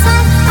all the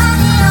time,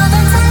 party all the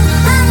time,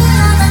 party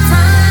all the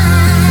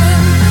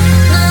time.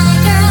 My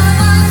girl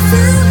wants to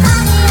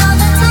party all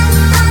the time,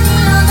 party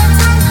all the time,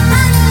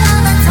 party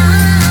all the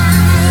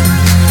time.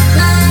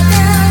 My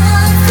girl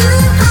wants to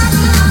party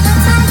all the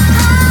time,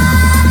 party all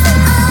the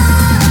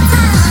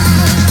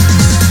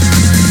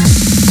time.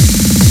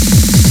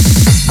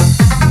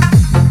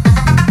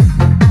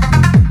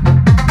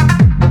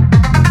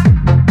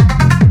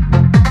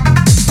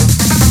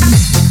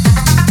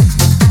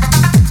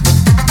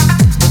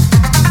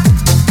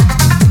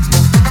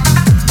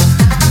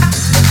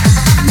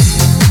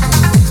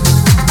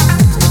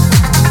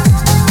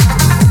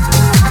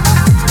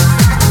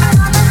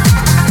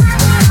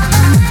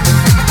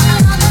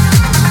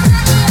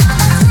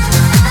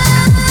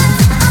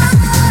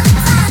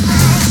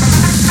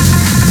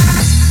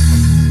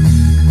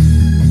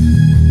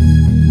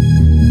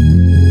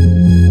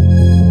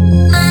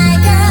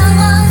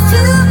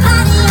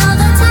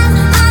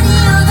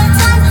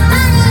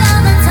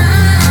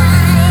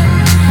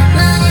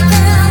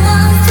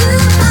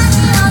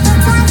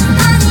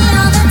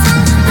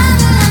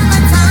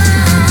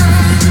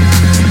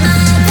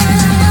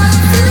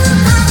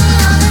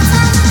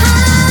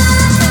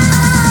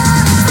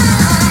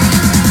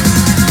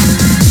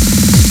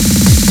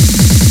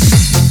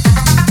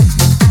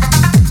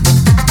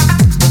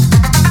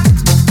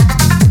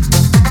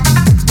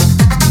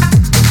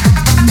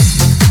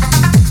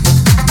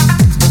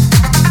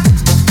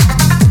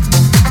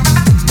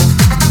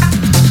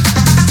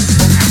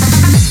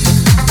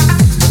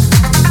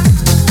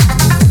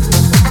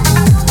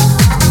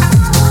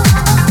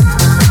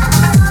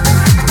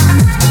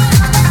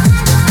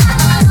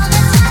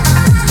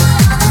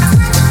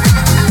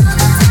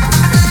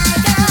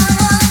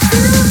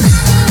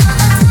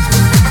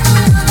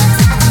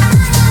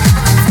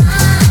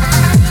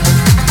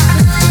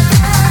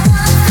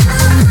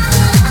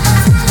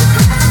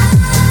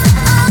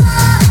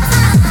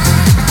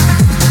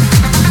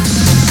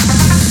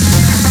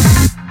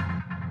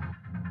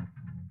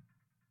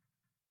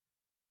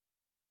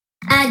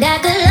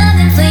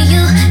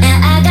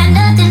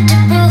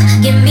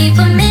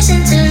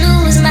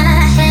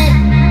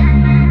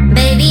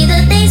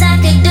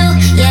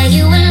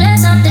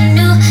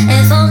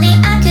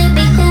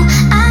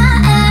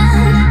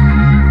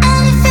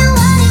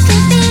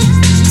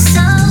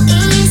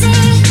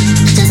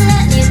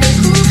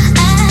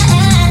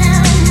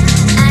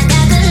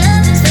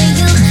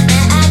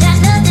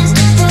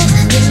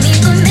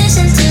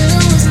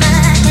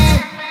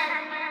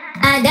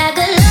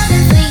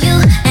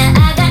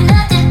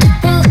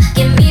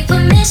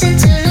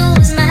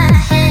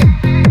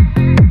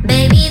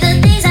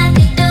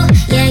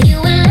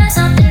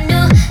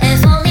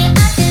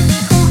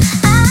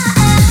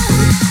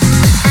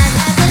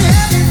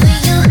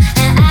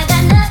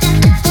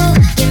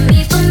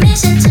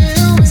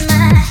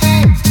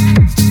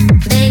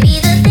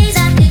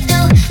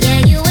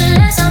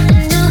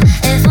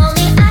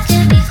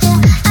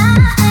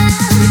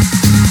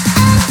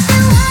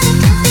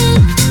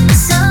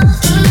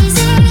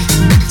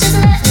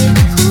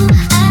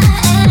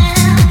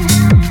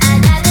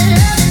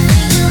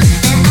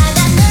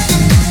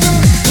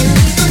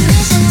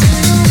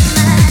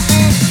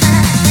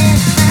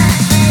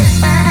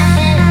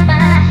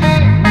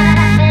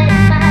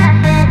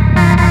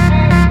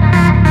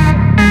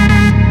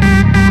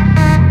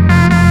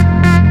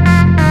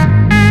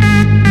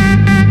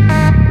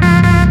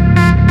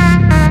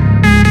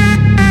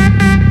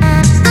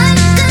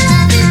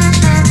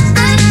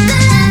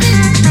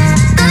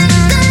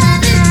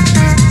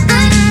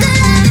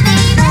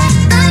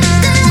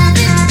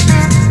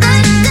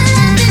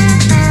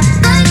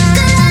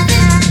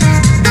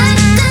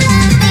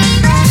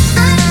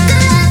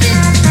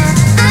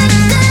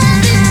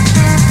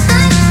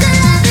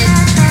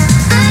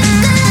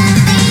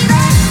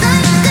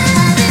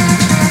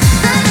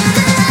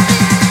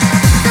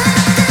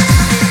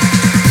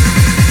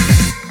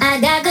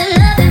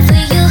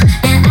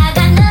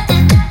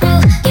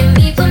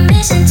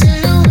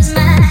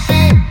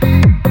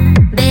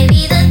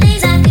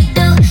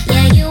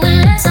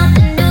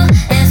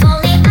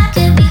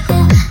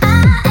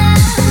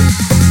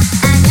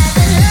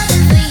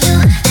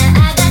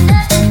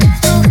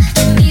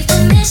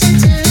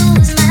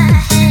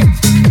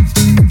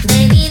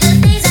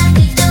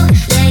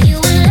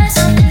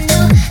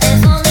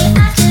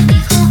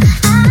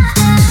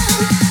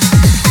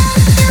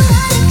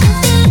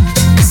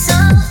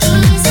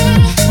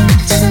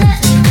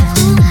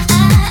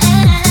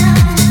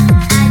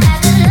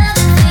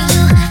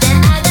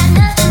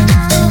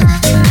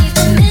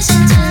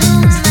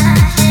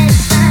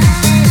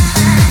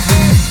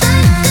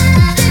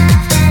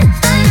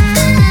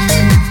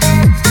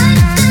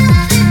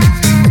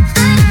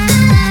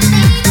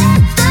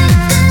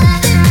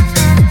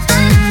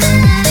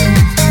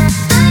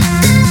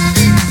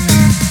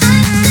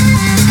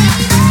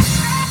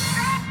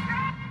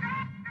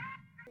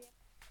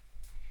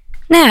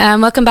 Now,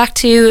 welcome back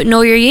to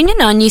Know Your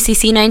Union on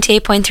UCC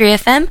 98.3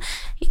 FM.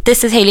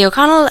 This is Hayley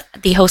O'Connell,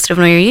 the host of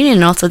Know Your Union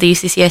and also the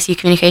UCCSU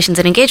Communications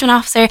and Engagement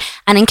Officer.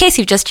 And in case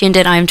you've just tuned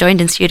in, I'm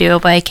joined in studio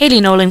by Kaley,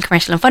 Nolan,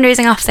 Commercial and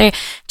Fundraising Officer,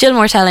 Jill,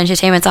 Mortell,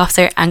 Entertainments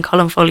Officer, and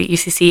Colm, Foley,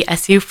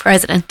 UCCSU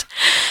President.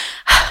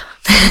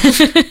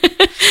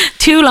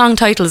 2 long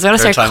titles. We're going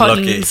to start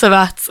cutting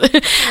sabbats.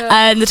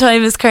 And the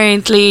time is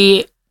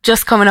currently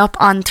just coming up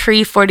on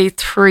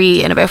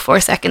 3:43 in about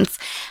 4 seconds.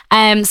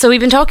 So we've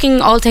been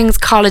talking all things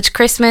college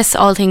Christmas,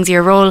 all things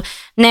your role.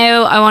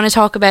 Now I want to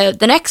talk about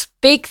the next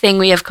big thing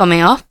we have coming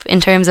up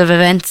in terms of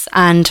events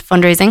and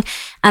fundraising,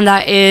 and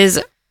that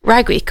is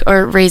Rag Week,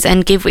 or Raise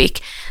and Give Week.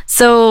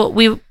 So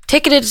we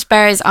ticketed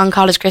bars on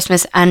college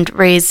Christmas and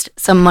raised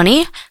some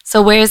money.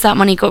 So where's that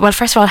money going? Well,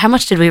 first of all, how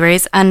much did we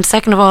raise? And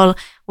second of all,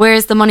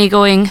 where's the money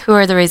going? Who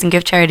are the Raise and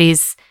Give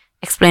charities?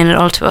 Explain it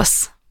all to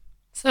us.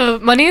 So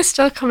money is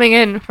still coming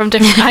in from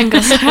different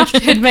angles, I have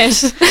to admit.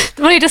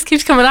 The money just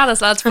keeps coming at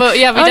us, lads. But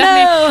yeah, we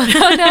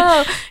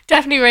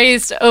definitely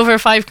raised over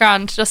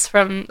 $5,000 just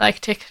from like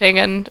ticketing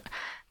and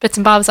bits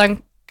and bobs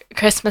on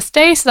Christmas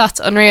Day. So that's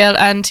unreal.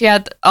 And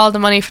yeah, all the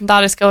money from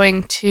that is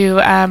going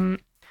to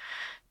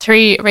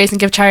 3 Raise and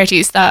Give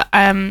charities that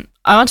I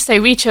want to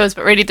say we chose,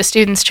 but really the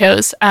students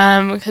chose,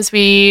 because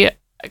we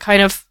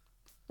kind of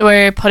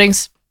were putting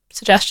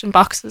suggestion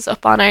boxes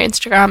up on our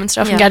Instagram and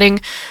stuff, and getting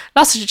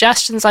lots of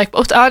suggestions, like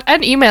both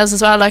and emails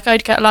as well. Like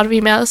I'd get a lot of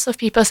emails of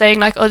people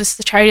saying like, oh, this is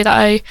the charity that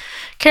I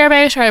care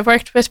about or I've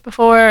worked with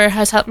before or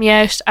has helped me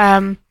out.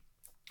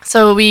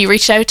 So we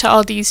reached out to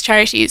all these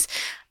charities,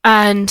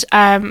 and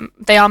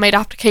they all made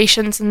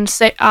applications and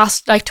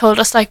told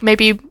us like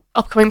maybe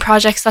upcoming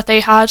projects that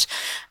they had,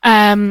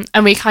 and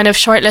we kind of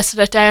shortlisted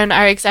it down,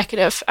 our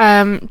executive,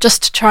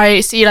 just to try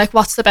see like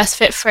what's the best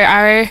fit for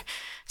our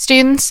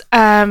students,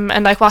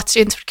 and like what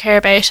students would care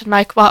about, and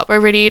like what were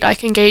really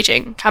like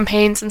engaging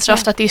campaigns and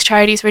stuff that these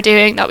charities were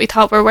doing that we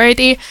thought were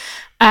worthy,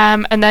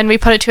 and then we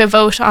put it to a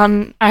vote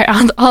on our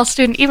all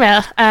student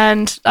email,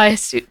 and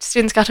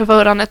students got to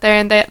vote on it there,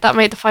 and that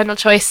made the final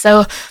choice.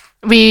 So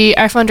we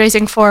are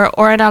fundraising for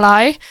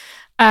RNLI,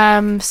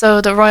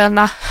 so the Royal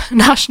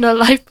National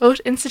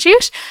Lifeboat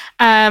Institute,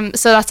 so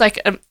that's like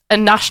a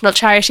national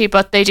charity,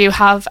 but they do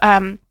have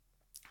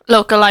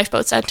local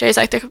lifeboat centres.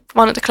 Like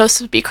one of the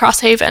closest would be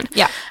Crosshaven.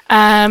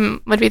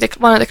 Would be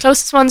one of the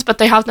closest ones, but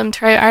they have them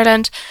throughout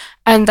Ireland.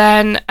 And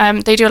then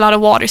they do a lot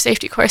of water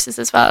safety courses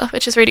as well,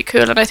 which is really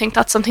cool. And I think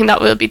that's something that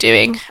we'll be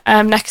doing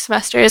next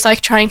semester, is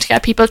like trying to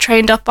get people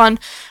trained up on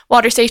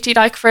water safety.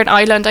 Like for an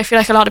island, I feel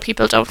like a lot of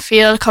people don't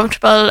feel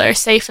comfortable or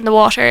safe in the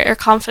water or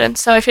confident.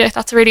 So I feel like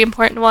that's a really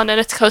important one, and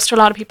it's close to a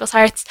lot of people's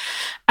hearts.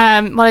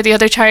 One of the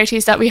other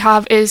charities that we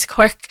have is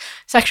Cork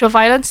Sexual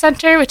Violence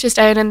Centre, which is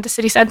down in the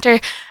city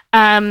centre.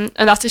 And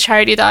that's a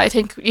charity that I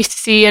think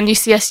UCC and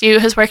UCSU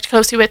has worked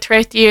closely with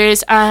throughout the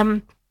years.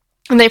 And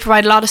they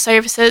provide a lot of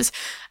services,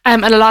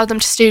 and a lot of them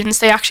to students.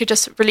 They actually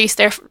just released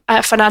their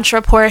financial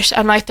report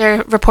and like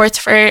their reports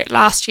for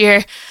last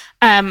year.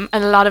 And a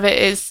lot of it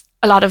is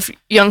a lot of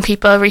young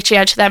people reaching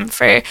out to them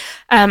for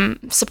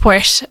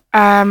support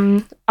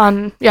on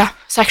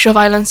sexual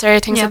violence or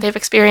things that they've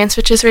experienced,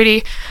 which is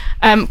really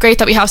great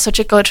that we have such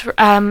a good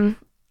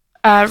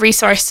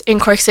resource in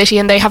Cork City.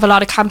 And they have a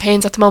lot of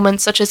campaigns at the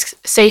moment, such as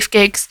Safe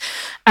Gigs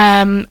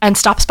and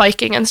Stop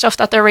Spiking and stuff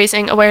that they're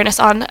raising awareness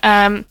on.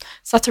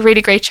 So that's a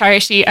really great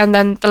charity. And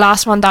then the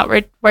last one that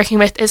we're working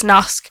with is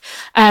NOSC,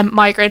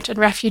 Migrant and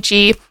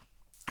Refugee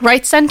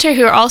Rights Centre,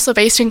 who are also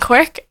based in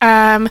Cork,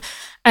 and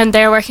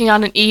they're working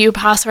on an EU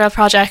pastoral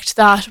project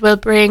that will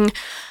bring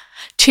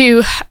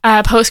 2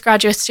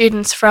 postgraduate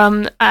students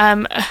from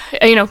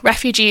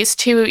refugees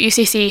to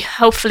UCC,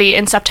 hopefully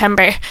in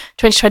September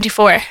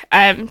 2024,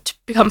 to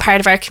become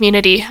part of our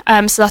community.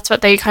 So that's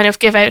what they kind of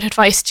give out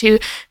advice to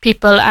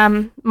people,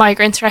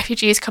 migrants,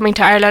 refugees coming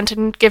to Ireland,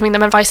 and giving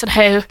them advice on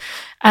how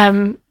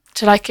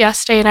to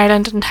stay in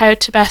Ireland and how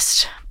to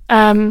best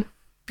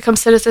become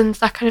citizens,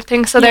 that kind of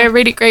thing. So they're a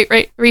really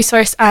great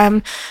resource,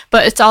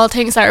 but it's all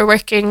things that are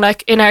working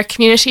like in our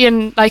community,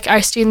 and like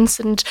our students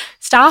and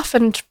staff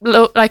and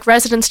like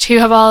residents too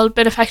have all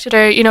been affected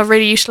or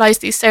really utilise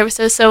these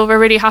services. So we're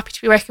really happy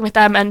to be working with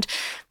them, and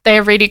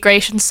they're really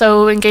great and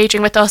so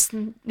engaging with us.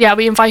 And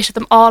we invited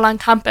them all on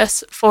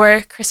campus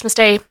for Christmas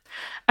Day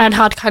and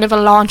had kind of a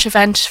launch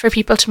event for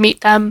people to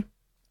meet them,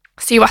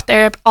 see what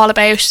they're all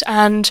about,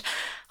 and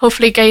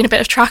hopefully gain a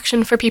bit of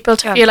traction for people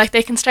to feel like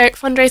they can start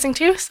fundraising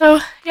too. So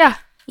Yeah,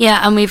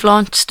 and we've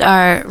launched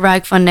our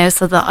RAG fund now,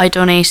 so that I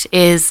Donate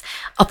is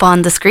up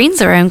on the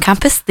screens around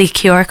campus, the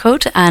QR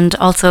code, and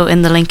also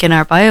in the link in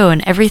our bio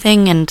and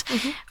everything. And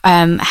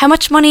how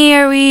much money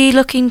are we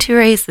looking to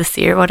raise this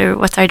year?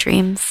 What's our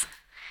dreams?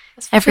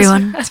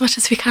 Everyone. As much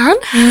as we can.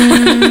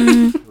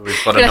 We've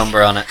put a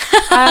number on it.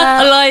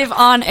 Live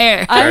on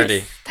air.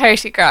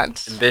 30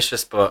 grand.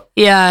 Ambitious, but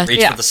yeah,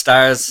 reach for the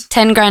stars.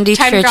 10 grand each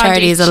for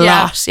charity is a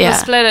lot. Yeah, we'll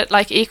split it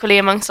like equally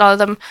amongst all of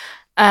them.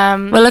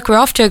 Well, look, we're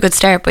off to a good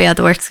start, but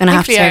the work's going to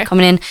have to start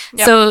coming in.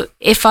 Yep. So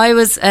if I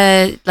was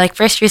a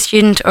first year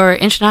student or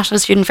international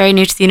student, very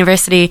new to the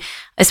university,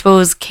 I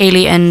suppose,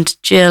 Kaley and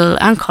Jill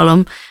and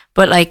Colm.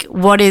 But like,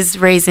 what is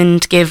Raising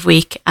to Give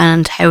Week,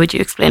 and how would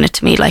you explain it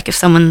to me? Like, if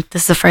someone,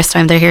 this is the first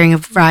time they're hearing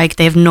of RAG,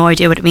 they have no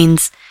idea what it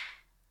means.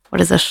 What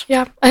is it?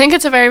 Yeah, I think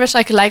it's a very much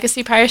like a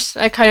legacy part,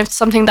 like kind of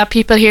something that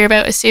people hear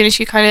about as soon as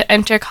you kind of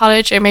enter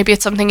college, or maybe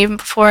it's something even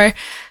before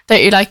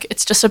that you like,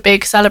 it's just a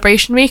big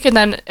celebration week. And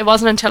then it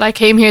wasn't until I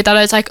came here that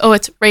I was like, oh,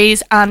 it's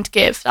Raise and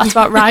Give. That's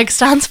what RAG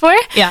stands for.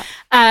 Yeah.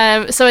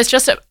 So it's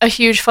just a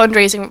huge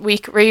fundraising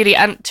week, really.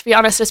 And to be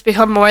honest, it's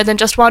become more than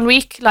just 1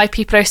 week. Like,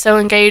 people are so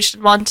engaged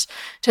and want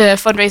to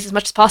fundraise as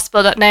much as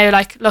possible that now,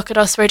 like, look at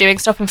us, we're doing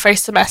stuff in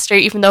first semester,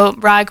 even though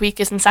RAG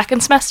week is in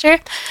second semester.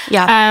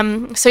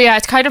 Yeah. So yeah,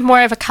 it's kind of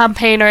more of a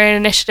campaign or an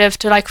initiative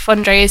to like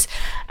fundraise.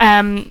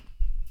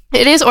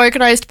 It is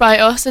organised by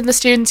us in the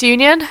Students'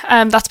 Union.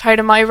 That's part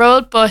of my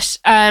role, but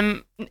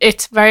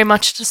it's very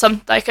much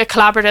like a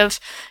collaborative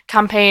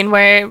campaign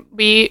where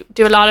we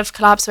do a lot of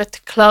collabs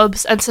with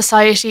clubs and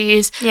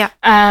societies,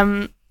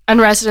 and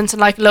residents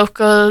and like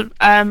local,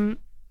 bars,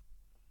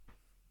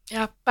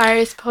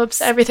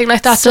 pubs, everything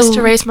like that, just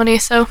to raise money.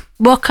 So,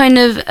 what kind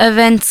of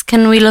events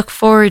can we look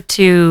forward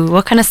to?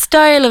 What kind of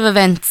style of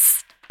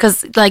events?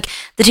 Because like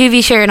the two of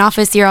you share an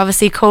office, you're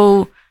obviously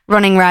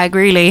running RAG,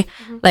 really,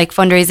 like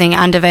fundraising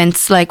and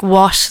events. Like,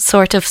 what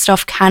sort of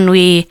stuff can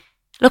we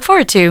look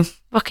forward to?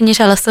 What can you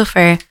tell us so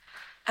far?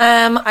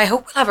 I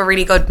hope we'll have a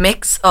really good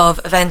mix of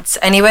events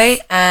anyway.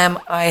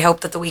 I hope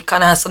that the week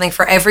kind of has something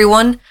for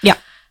everyone. Yeah.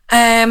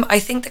 I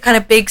think the kind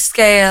of big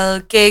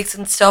scale gigs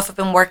and stuff have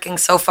been working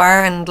so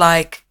far, and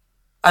like,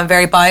 I'm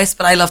very biased,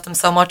 but I love them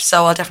so much,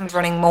 so I'll definitely be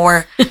running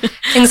more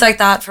things like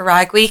that for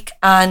RAG week.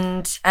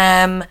 And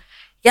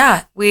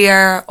yeah, we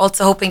are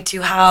also hoping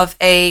to have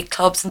a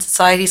clubs and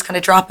societies kind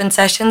of drop-in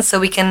session, so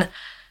we can,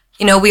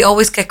 you know, we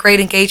always get great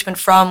engagement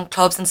from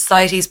clubs and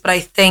societies, but I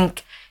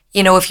think,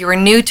 you know, if you were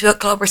new to a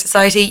club or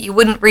society, you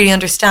wouldn't really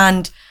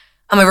understand,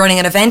 am I running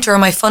an event or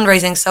am I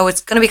fundraising? So it's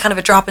going to be kind of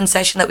a drop-in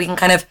session that we can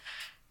kind of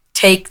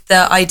take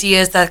the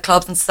ideas that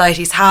clubs and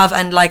societies have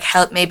and like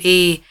help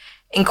maybe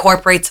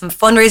incorporate some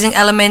fundraising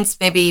elements.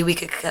 Maybe we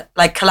could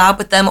like collab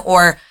with them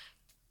or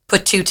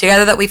put two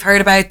together that we've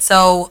heard about.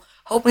 So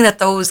hoping that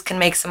those can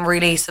make some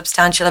really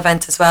substantial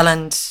events as well,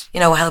 and, you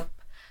know, help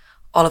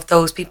all of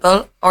those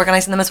people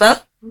organising them as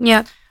well.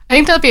 Yeah. I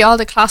think there'll be all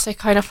the classic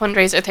kind of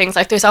fundraiser things.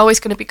 Like, there's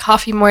always going to be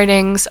coffee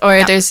mornings,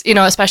 or there's, you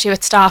know, especially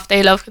with staff,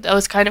 they love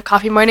those kind of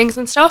coffee mornings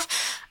and stuff.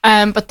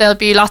 But there'll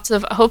be lots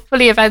of,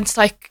 hopefully, events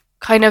like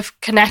kind of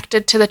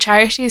connected to the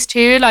charities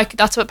too. Like,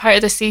 that's what part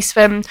of the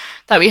C-Swim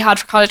that we had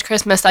for College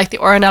Christmas, like the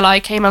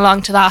RNLI came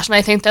along to that. And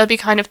I think there'll be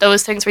kind of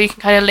those things where you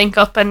can kind of link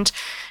up and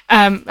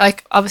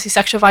like, obviously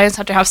Sexual Violence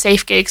Centre have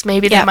safe gigs,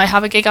 maybe they might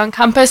have a gig on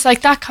campus,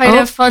 like that kind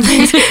of fun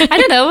things. I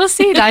don't know, we'll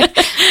see. Like,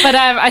 but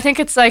I think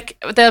it's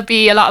like there'll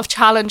be a lot of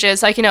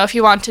challenges, like, you know, if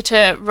you wanted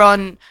to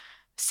run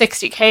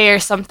 60k or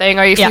something,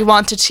 or if you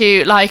wanted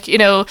to, like, you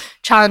know,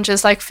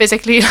 challenges like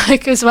physically,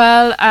 like, as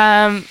well.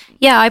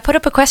 Yeah, I put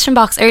up a question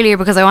box earlier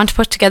because I want to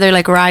put together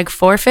like RAG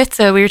forfeits.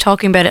 So we were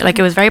talking about it, like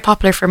it was very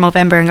popular for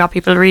Movember and got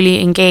people really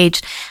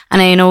engaged.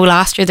 And I know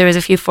last year there was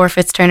a few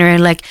forfeits turning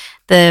around, like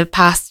the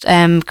past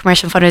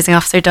commercial fundraising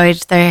officer dyed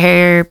their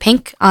hair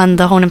pink on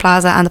the Honan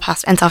Plaza, and the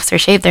past ENT officer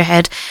shaved their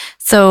head.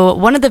 So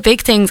one of the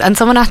big things, and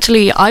someone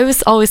actually, I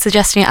was always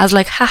suggesting it as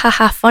like ha ha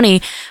ha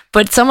funny,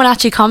 but someone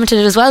actually commented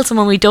it as well,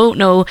 someone we don't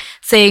know,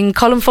 saying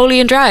Colm, Foley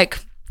and drag.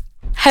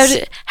 How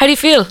do you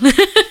feel?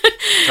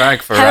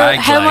 Drag for how RAG.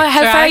 how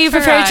far are you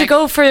prepared to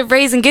go for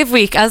Raise and Give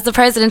Week as the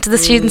president of the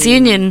Students'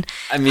 Union?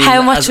 I mean,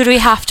 how much would we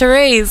have to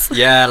raise?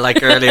 Yeah,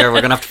 like earlier,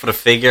 we're gonna have to put a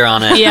figure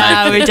on it.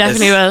 Yeah, like, we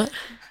definitely will.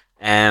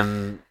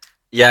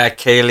 Yeah,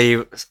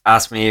 Kaley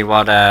asked me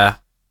what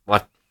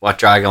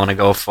drag I want to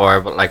go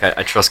for, but like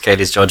I trust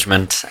Kaley's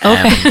judgment.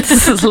 Okay,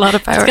 this is a lot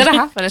of power.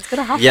 It's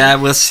gonna happen. Yeah,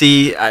 we'll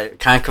see. I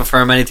can't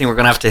confirm anything. We're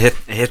gonna have to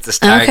hit this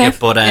target,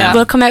 but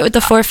we'll come out with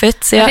the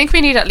forfeits. Yeah, I think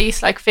we need at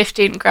least like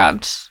 15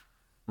 grand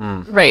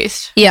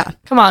raised. Yeah,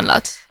 come on,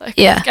 lads. Like,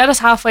 get us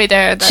halfway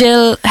there. Then.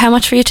 Jill, how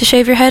much for you to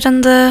shave your head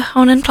on the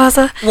Honan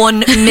Plaza?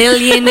 €1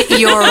 million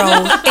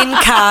in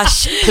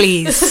cash,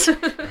 please.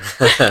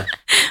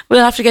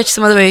 We'll have to get you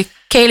some other way.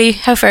 Kaley,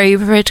 how far are you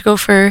prepared to go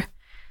for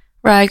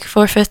RAG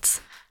forfeits?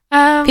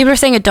 People are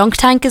saying a dunk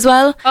tank as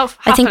well. Oh,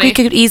 I think we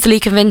could easily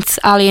convince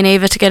Ali and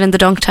Ava to get in the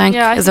dunk tank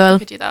as well. We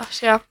could do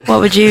that. Yeah. What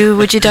would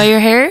you dye your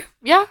hair?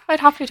 Yeah, I'd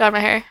happily dye my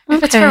hair.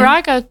 If it's for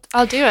RAG,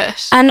 I'll do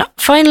it. And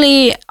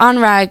finally, on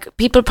RAG,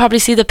 people probably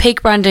see the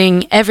pig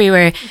branding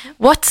everywhere.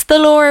 What's the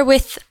lore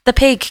with the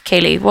pig,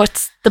 Kaley?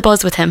 What's the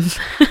buzz with him?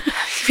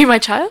 Be my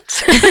child.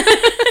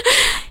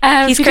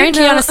 He's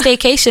currently on a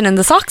staycation in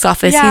the socks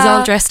office. He's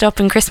all dressed up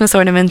in Christmas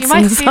ornaments. You might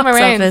in the see him socks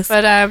around, office.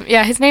 but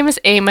yeah, his name is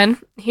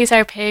Eamon. He's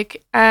our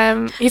pig.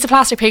 He's a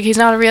plastic pig. He's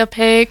not a real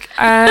pig.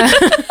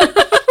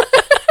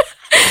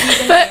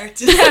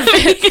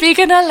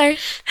 Vegan alert.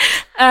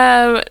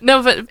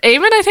 No, but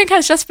Eamon, I think,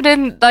 has just been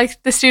in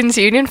like the Students'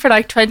 Union for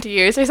like 20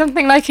 years or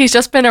something. Like, he's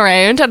just been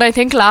around, and I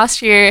think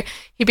last year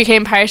he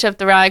became part of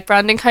the RAG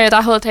branding, kind of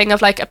that whole thing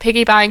of like a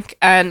piggy bank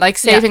and like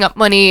saving up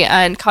money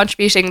and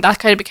contributing. That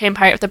kind of became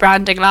part of the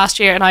branding last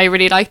year, and I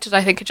really liked it.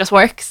 I think it just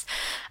works.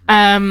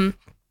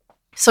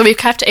 So we've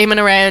kept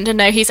Eamon around, and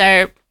now he's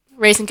our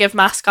Raise and Give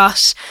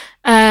mascot.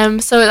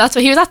 So that's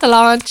what he was at the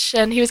launch,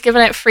 and he was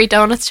giving out free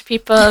donuts to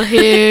people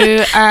who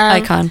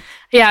Icon.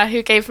 yeah,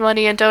 who gave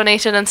money and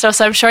donated and stuff.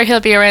 So I'm sure he'll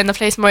be around the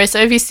place more. So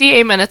if you see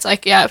Eamon, it's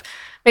like, yeah,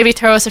 maybe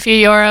throw us a few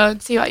euro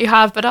and see what you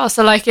have. But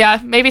also, like, yeah,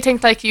 maybe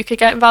think like you could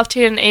get involved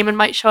too, and Eamon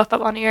might show up at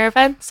one of your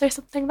events or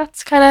something.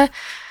 That's kind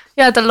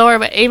of the lore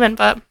with Eamon.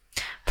 But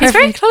he's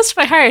very close to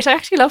my heart. I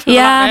actually love him a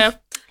lot now.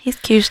 He's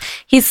cute.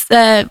 He's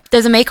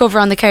there's a makeover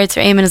on the cards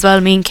for Eamon as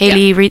well. Me and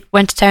Kaley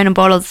went to town and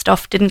bought all the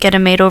stuff. Didn't get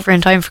him made over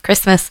in time for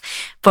Christmas,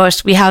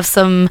 but we have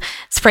some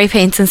spray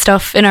paints and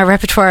stuff in our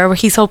repertoire where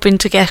he's hoping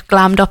to get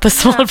glammed up a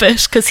small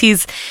bit, because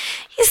he's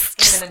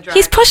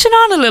pushing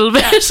on a little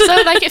bit. So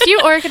like, if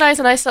you organise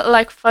a nice little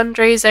like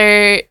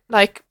fundraiser,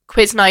 like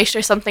quiz night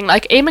or something,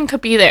 like Eamon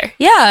could be there.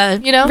 Yeah,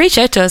 you know, reach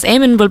out to us.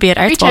 Eamon will be at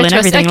Arts Ball and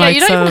everything. Like,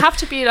 you don't even have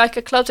to be like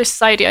a club or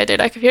society. I do.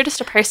 Like, if you're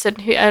just a person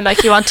who and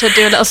like you want to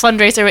do a little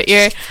fundraiser with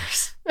your,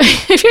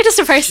 if you're just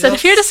a person,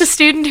 if you're just a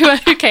student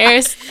who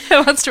cares,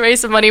 who wants to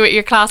raise some money with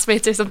your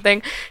classmates or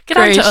something, get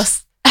on to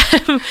us.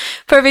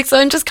 Perfect. So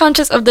I'm just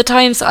conscious of the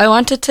time, so I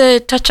wanted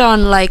to touch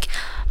on like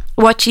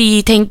what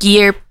you think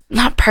year,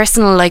 not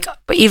personal, like,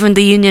 but even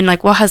the union,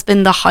 like what has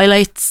been the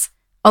highlights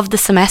of the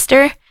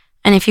semester.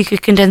 And if you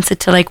could condense it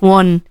to like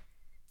one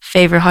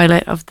favourite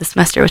highlight of the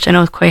semester, which I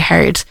know is quite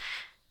hard.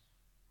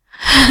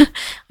 I'm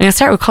going to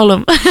start with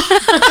Colm.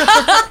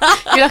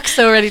 You look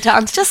so ready to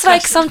answer. Just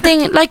like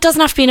something, like,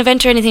 doesn't have to be an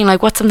event or anything,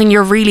 like what's something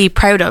you're really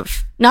proud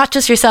of? Not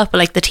just yourself, but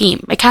like the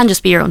team. It can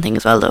just be your own thing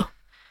as well, though.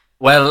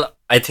 Well,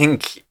 I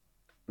think,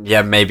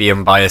 yeah, maybe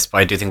I'm biased, but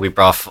I do think we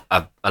brought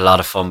a lot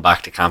of fun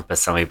back to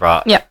campus, and we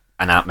brought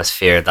an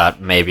atmosphere that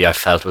maybe I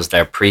felt was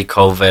there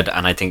pre-COVID,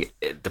 and I think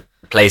the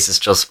place is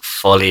just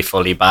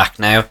fully back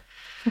now.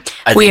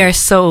 We are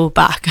so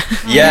back.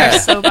 Yeah. We are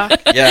so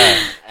back. Yeah.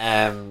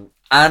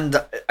 And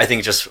I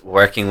think just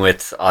working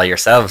with all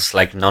yourselves,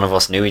 like none of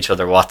us knew each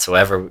other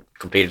whatsoever,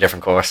 completely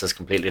different courses,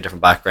 completely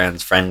different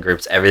backgrounds, friend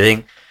groups,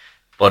 everything.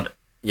 But,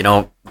 you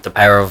know, the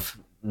power of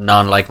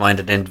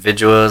non-like-minded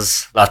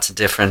individuals, lots of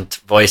different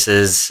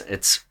voices,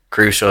 it's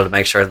crucial to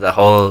make sure the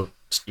whole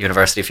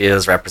university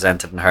feels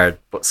represented and heard.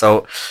 But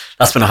so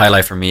that's been a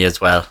highlight for me as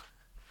well.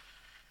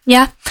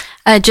 Yeah.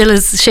 Jill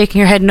is shaking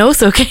her head no,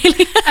 so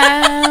Kaley.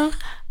 I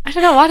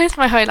don't know, what is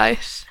my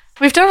highlight?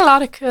 We've done a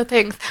lot of cool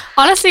things.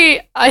 Honestly,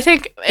 I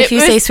think if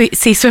you say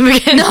see swim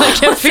again, no,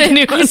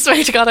 I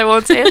swear to God I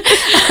won't say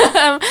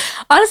it.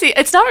 Honestly,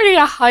 it's not really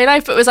a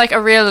highlight, but it was like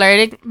a real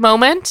learning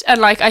moment,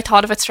 and like I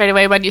thought of it straight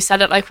away when you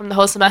said it, like from the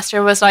whole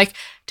semester, was like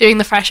doing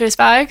the freshers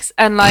bags,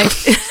 and like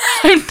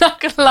I'm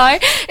not gonna lie,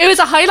 it was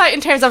a highlight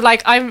in terms of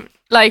like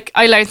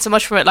I learned so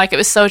much from it. Like, it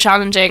was so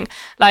challenging,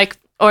 like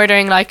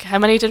ordering, like, how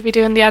many did we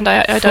do in the end?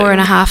 I don't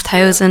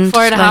 4,500.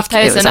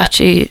 4,500. It was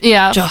actually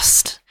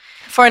just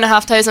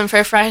 4,500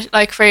 for fresh,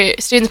 like for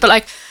students, but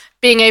like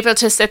being able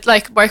to sit,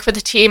 like, work with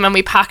a team, and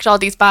we packed all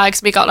these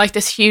bags. We got like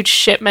this huge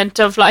shipment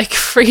of like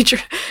free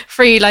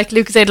like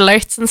Lucozade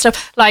alerts and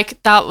stuff.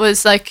 Like, that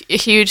was like a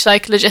huge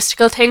like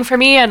logistical thing for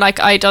me, and like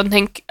I don't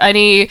think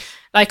any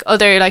like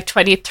other like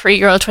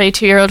 23-year-old,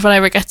 22-year-old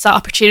whatever gets that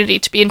opportunity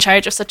to be in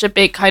charge of such a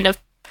big kind of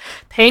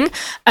thing.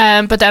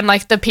 But then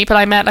like the people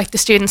I met, like the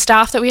student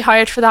staff that we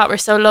hired for that, were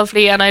so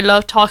lovely, and I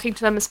loved talking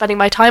to them and spending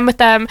my time with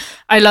them.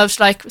 I loved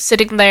like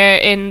sitting there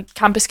in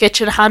campus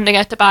kitchen handing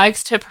out the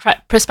bags to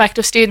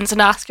prospective students and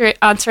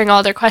answering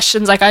all their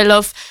questions. Like, I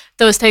love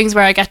those things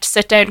where I get to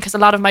sit down, because a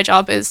lot of my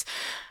job is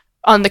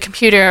on the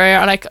computer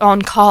or like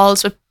on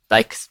calls with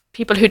like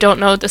people who don't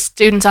know the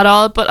students at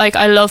all, but like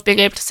I love being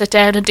able to sit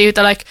down and do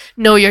the like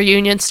know your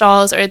union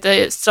stalls, or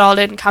the stall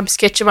in campus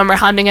kitchen when we're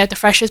handing out the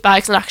freshers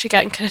bags, and actually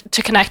getting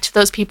to connect to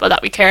those people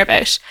that we care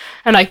about,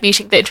 and like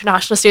meeting the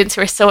international students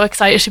who are so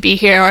excited to be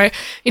here, or,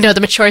 you know,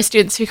 the mature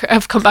students who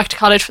have come back to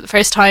college for the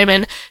first time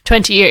in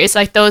 20 years.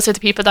 Like, those are the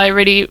people that I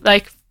really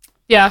like,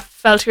 yeah,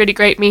 felt really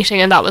great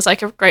meeting, and that was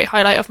like a great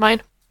highlight of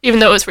mine, even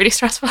though it was really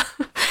stressful.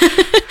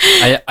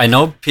 I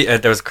know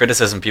there was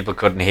criticism, people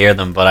couldn't hear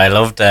them, but I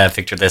loved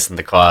Picture This in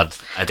the quad.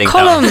 I think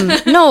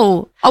Colm,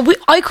 no,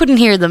 I couldn't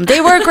hear them.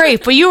 They were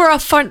great, but you were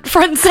up front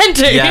and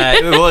centre. Yeah,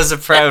 it was a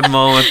proud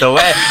moment though.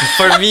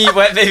 For me,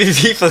 maybe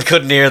people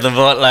couldn't hear them,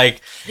 but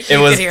like it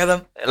was. Could hear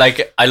them.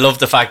 Like, I love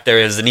the fact there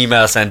is an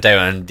email sent out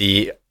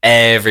and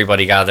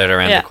everybody gathered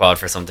around the quad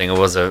for something. It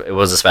was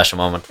a special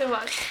moment. It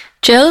was.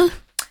 Jill?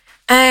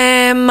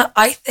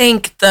 I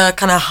think the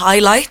kind of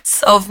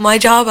highlights of my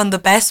job and the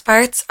best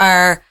parts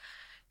are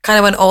kind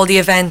of when all the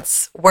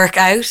events work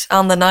out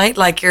on the night.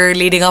 Like, you're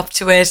leading up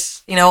to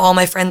it, you know, all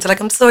my friends are like,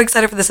 I'm so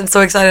excited for this, I'm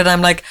so excited.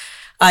 I'm like,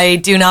 I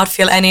do not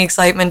feel any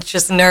excitement,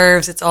 just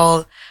nerves. It's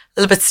all a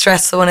little bit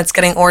stressful when it's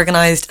getting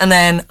organised. And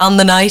then on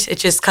the night, it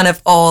just kind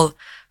of all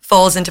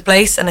falls into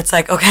place, and it's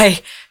like, okay,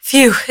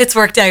 phew, it's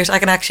worked out. I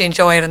can actually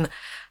enjoy it, and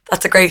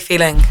that's a great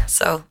feeling.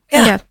 So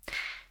yeah.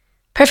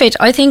 Perfect.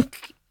 I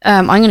think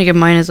I'm going to give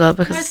mine as well I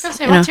was because going to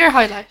say, what's your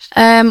highlight?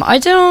 I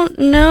don't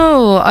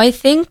know. I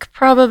think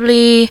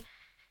probably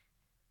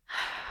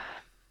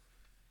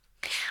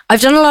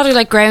I've done a lot of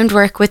like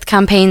groundwork with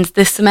campaigns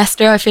this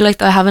semester. I feel like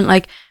I haven't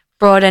like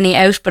brought any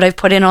out, but I've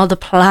put in all the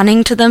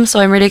planning to them. So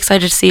I'm really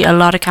excited to see a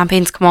lot of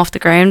campaigns come off the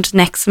ground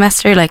next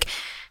semester, like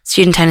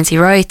student tenancy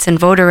rights and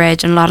voter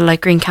reg and a lot of like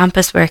green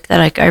campus work that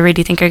like I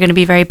really think are going to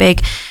be very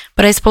big.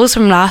 But I suppose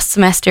from last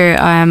semester,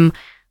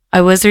 I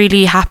was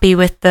really happy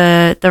with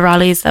the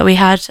rallies that we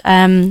had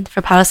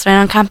for Palestine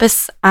on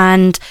campus,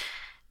 and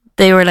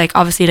they were like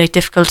obviously like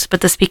difficult,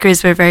 but the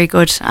speakers were very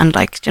good, and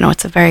like, you know,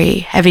 it's a very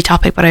heavy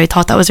topic, but I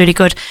thought that was really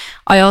good.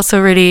 I also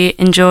really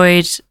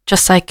enjoyed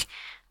just like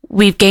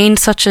we've gained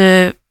such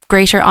a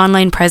greater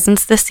online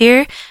presence this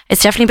year.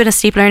 It's definitely been a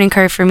steep learning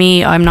curve for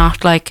me. I'm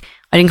not like,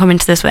 I didn't come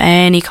into this with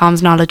any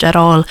comms knowledge at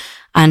all,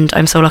 and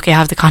I'm so lucky I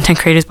have the content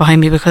creators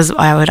behind me because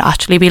I would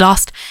actually be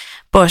lost.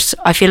 But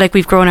I feel like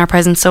we've grown our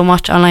presence so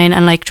much online,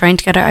 and like trying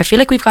to get I feel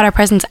like we've got our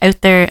presence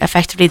out there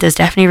effectively. There's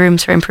definitely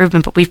rooms for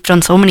improvement, but we've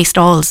done so many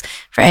stalls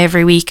for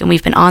every week, and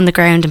we've been on the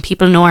ground and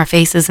people know our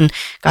faces and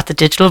got the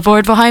digital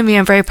board behind me.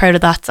 I'm very proud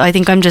of that. So I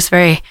think I'm just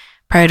very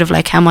proud of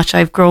like how much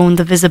I've grown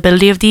the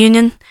visibility of the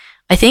union,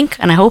 I think,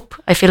 and I hope.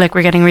 I feel like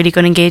we're getting really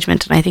good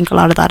engagement, and I think a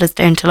lot of that is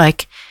down to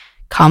like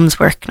comms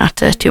work, not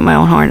to toot my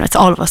own horn. It's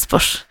all of us,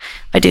 but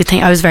I do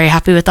think I was very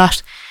happy with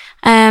that.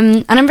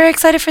 And I'm very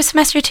excited for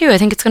semester 2. I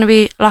think it's going to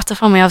be lots of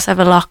fun. We also have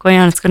a lot going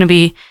on. It's going to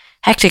be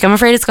hectic. I'm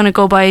afraid it's going to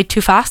go by too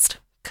fast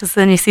because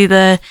then you see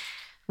the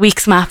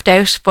weeks mapped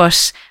out,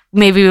 but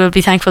maybe we'll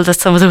be thankful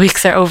that some of the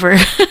weeks are over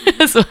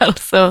as well.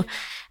 So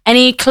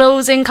any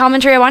closing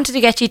commentary? I wanted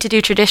to get you to do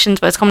traditions,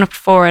 but it's coming up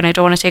before and I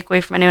don't want to take away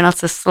from anyone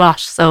else's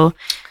slot. So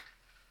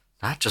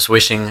just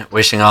wishing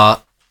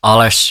all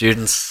our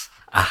students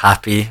a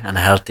happy and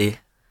healthy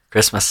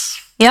Christmas.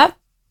 yeah,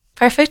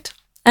 perfect.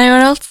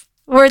 Anyone else?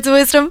 Words of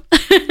wisdom?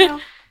 No.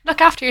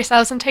 Look after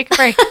yourselves and take a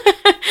break.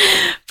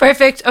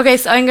 Perfect. Okay,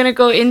 so I'm going to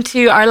go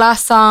into our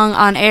last song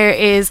on air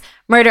is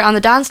Murder on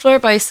the Dance Floor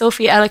by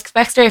Sophie Alex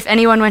Bextor. If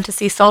anyone went to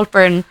see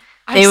Saltburn,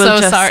 they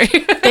will so sorry.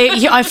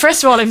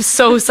 First of all, I'm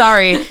so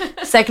sorry.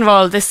 Second of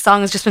all, this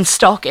song has just been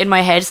stuck in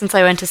my head since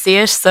I went to see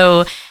it.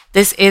 So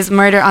this is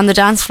Murder on the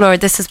Dance Floor.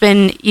 This has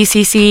been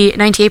UCC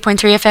 98.3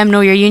 FM,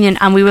 Know Your Union,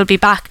 and we will be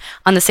back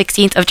on the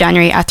 16th of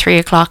January at 3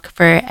 o'clock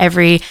for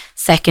every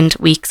second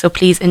week. So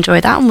please enjoy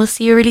that, and we'll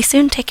see you really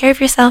soon. Take care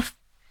of yourself.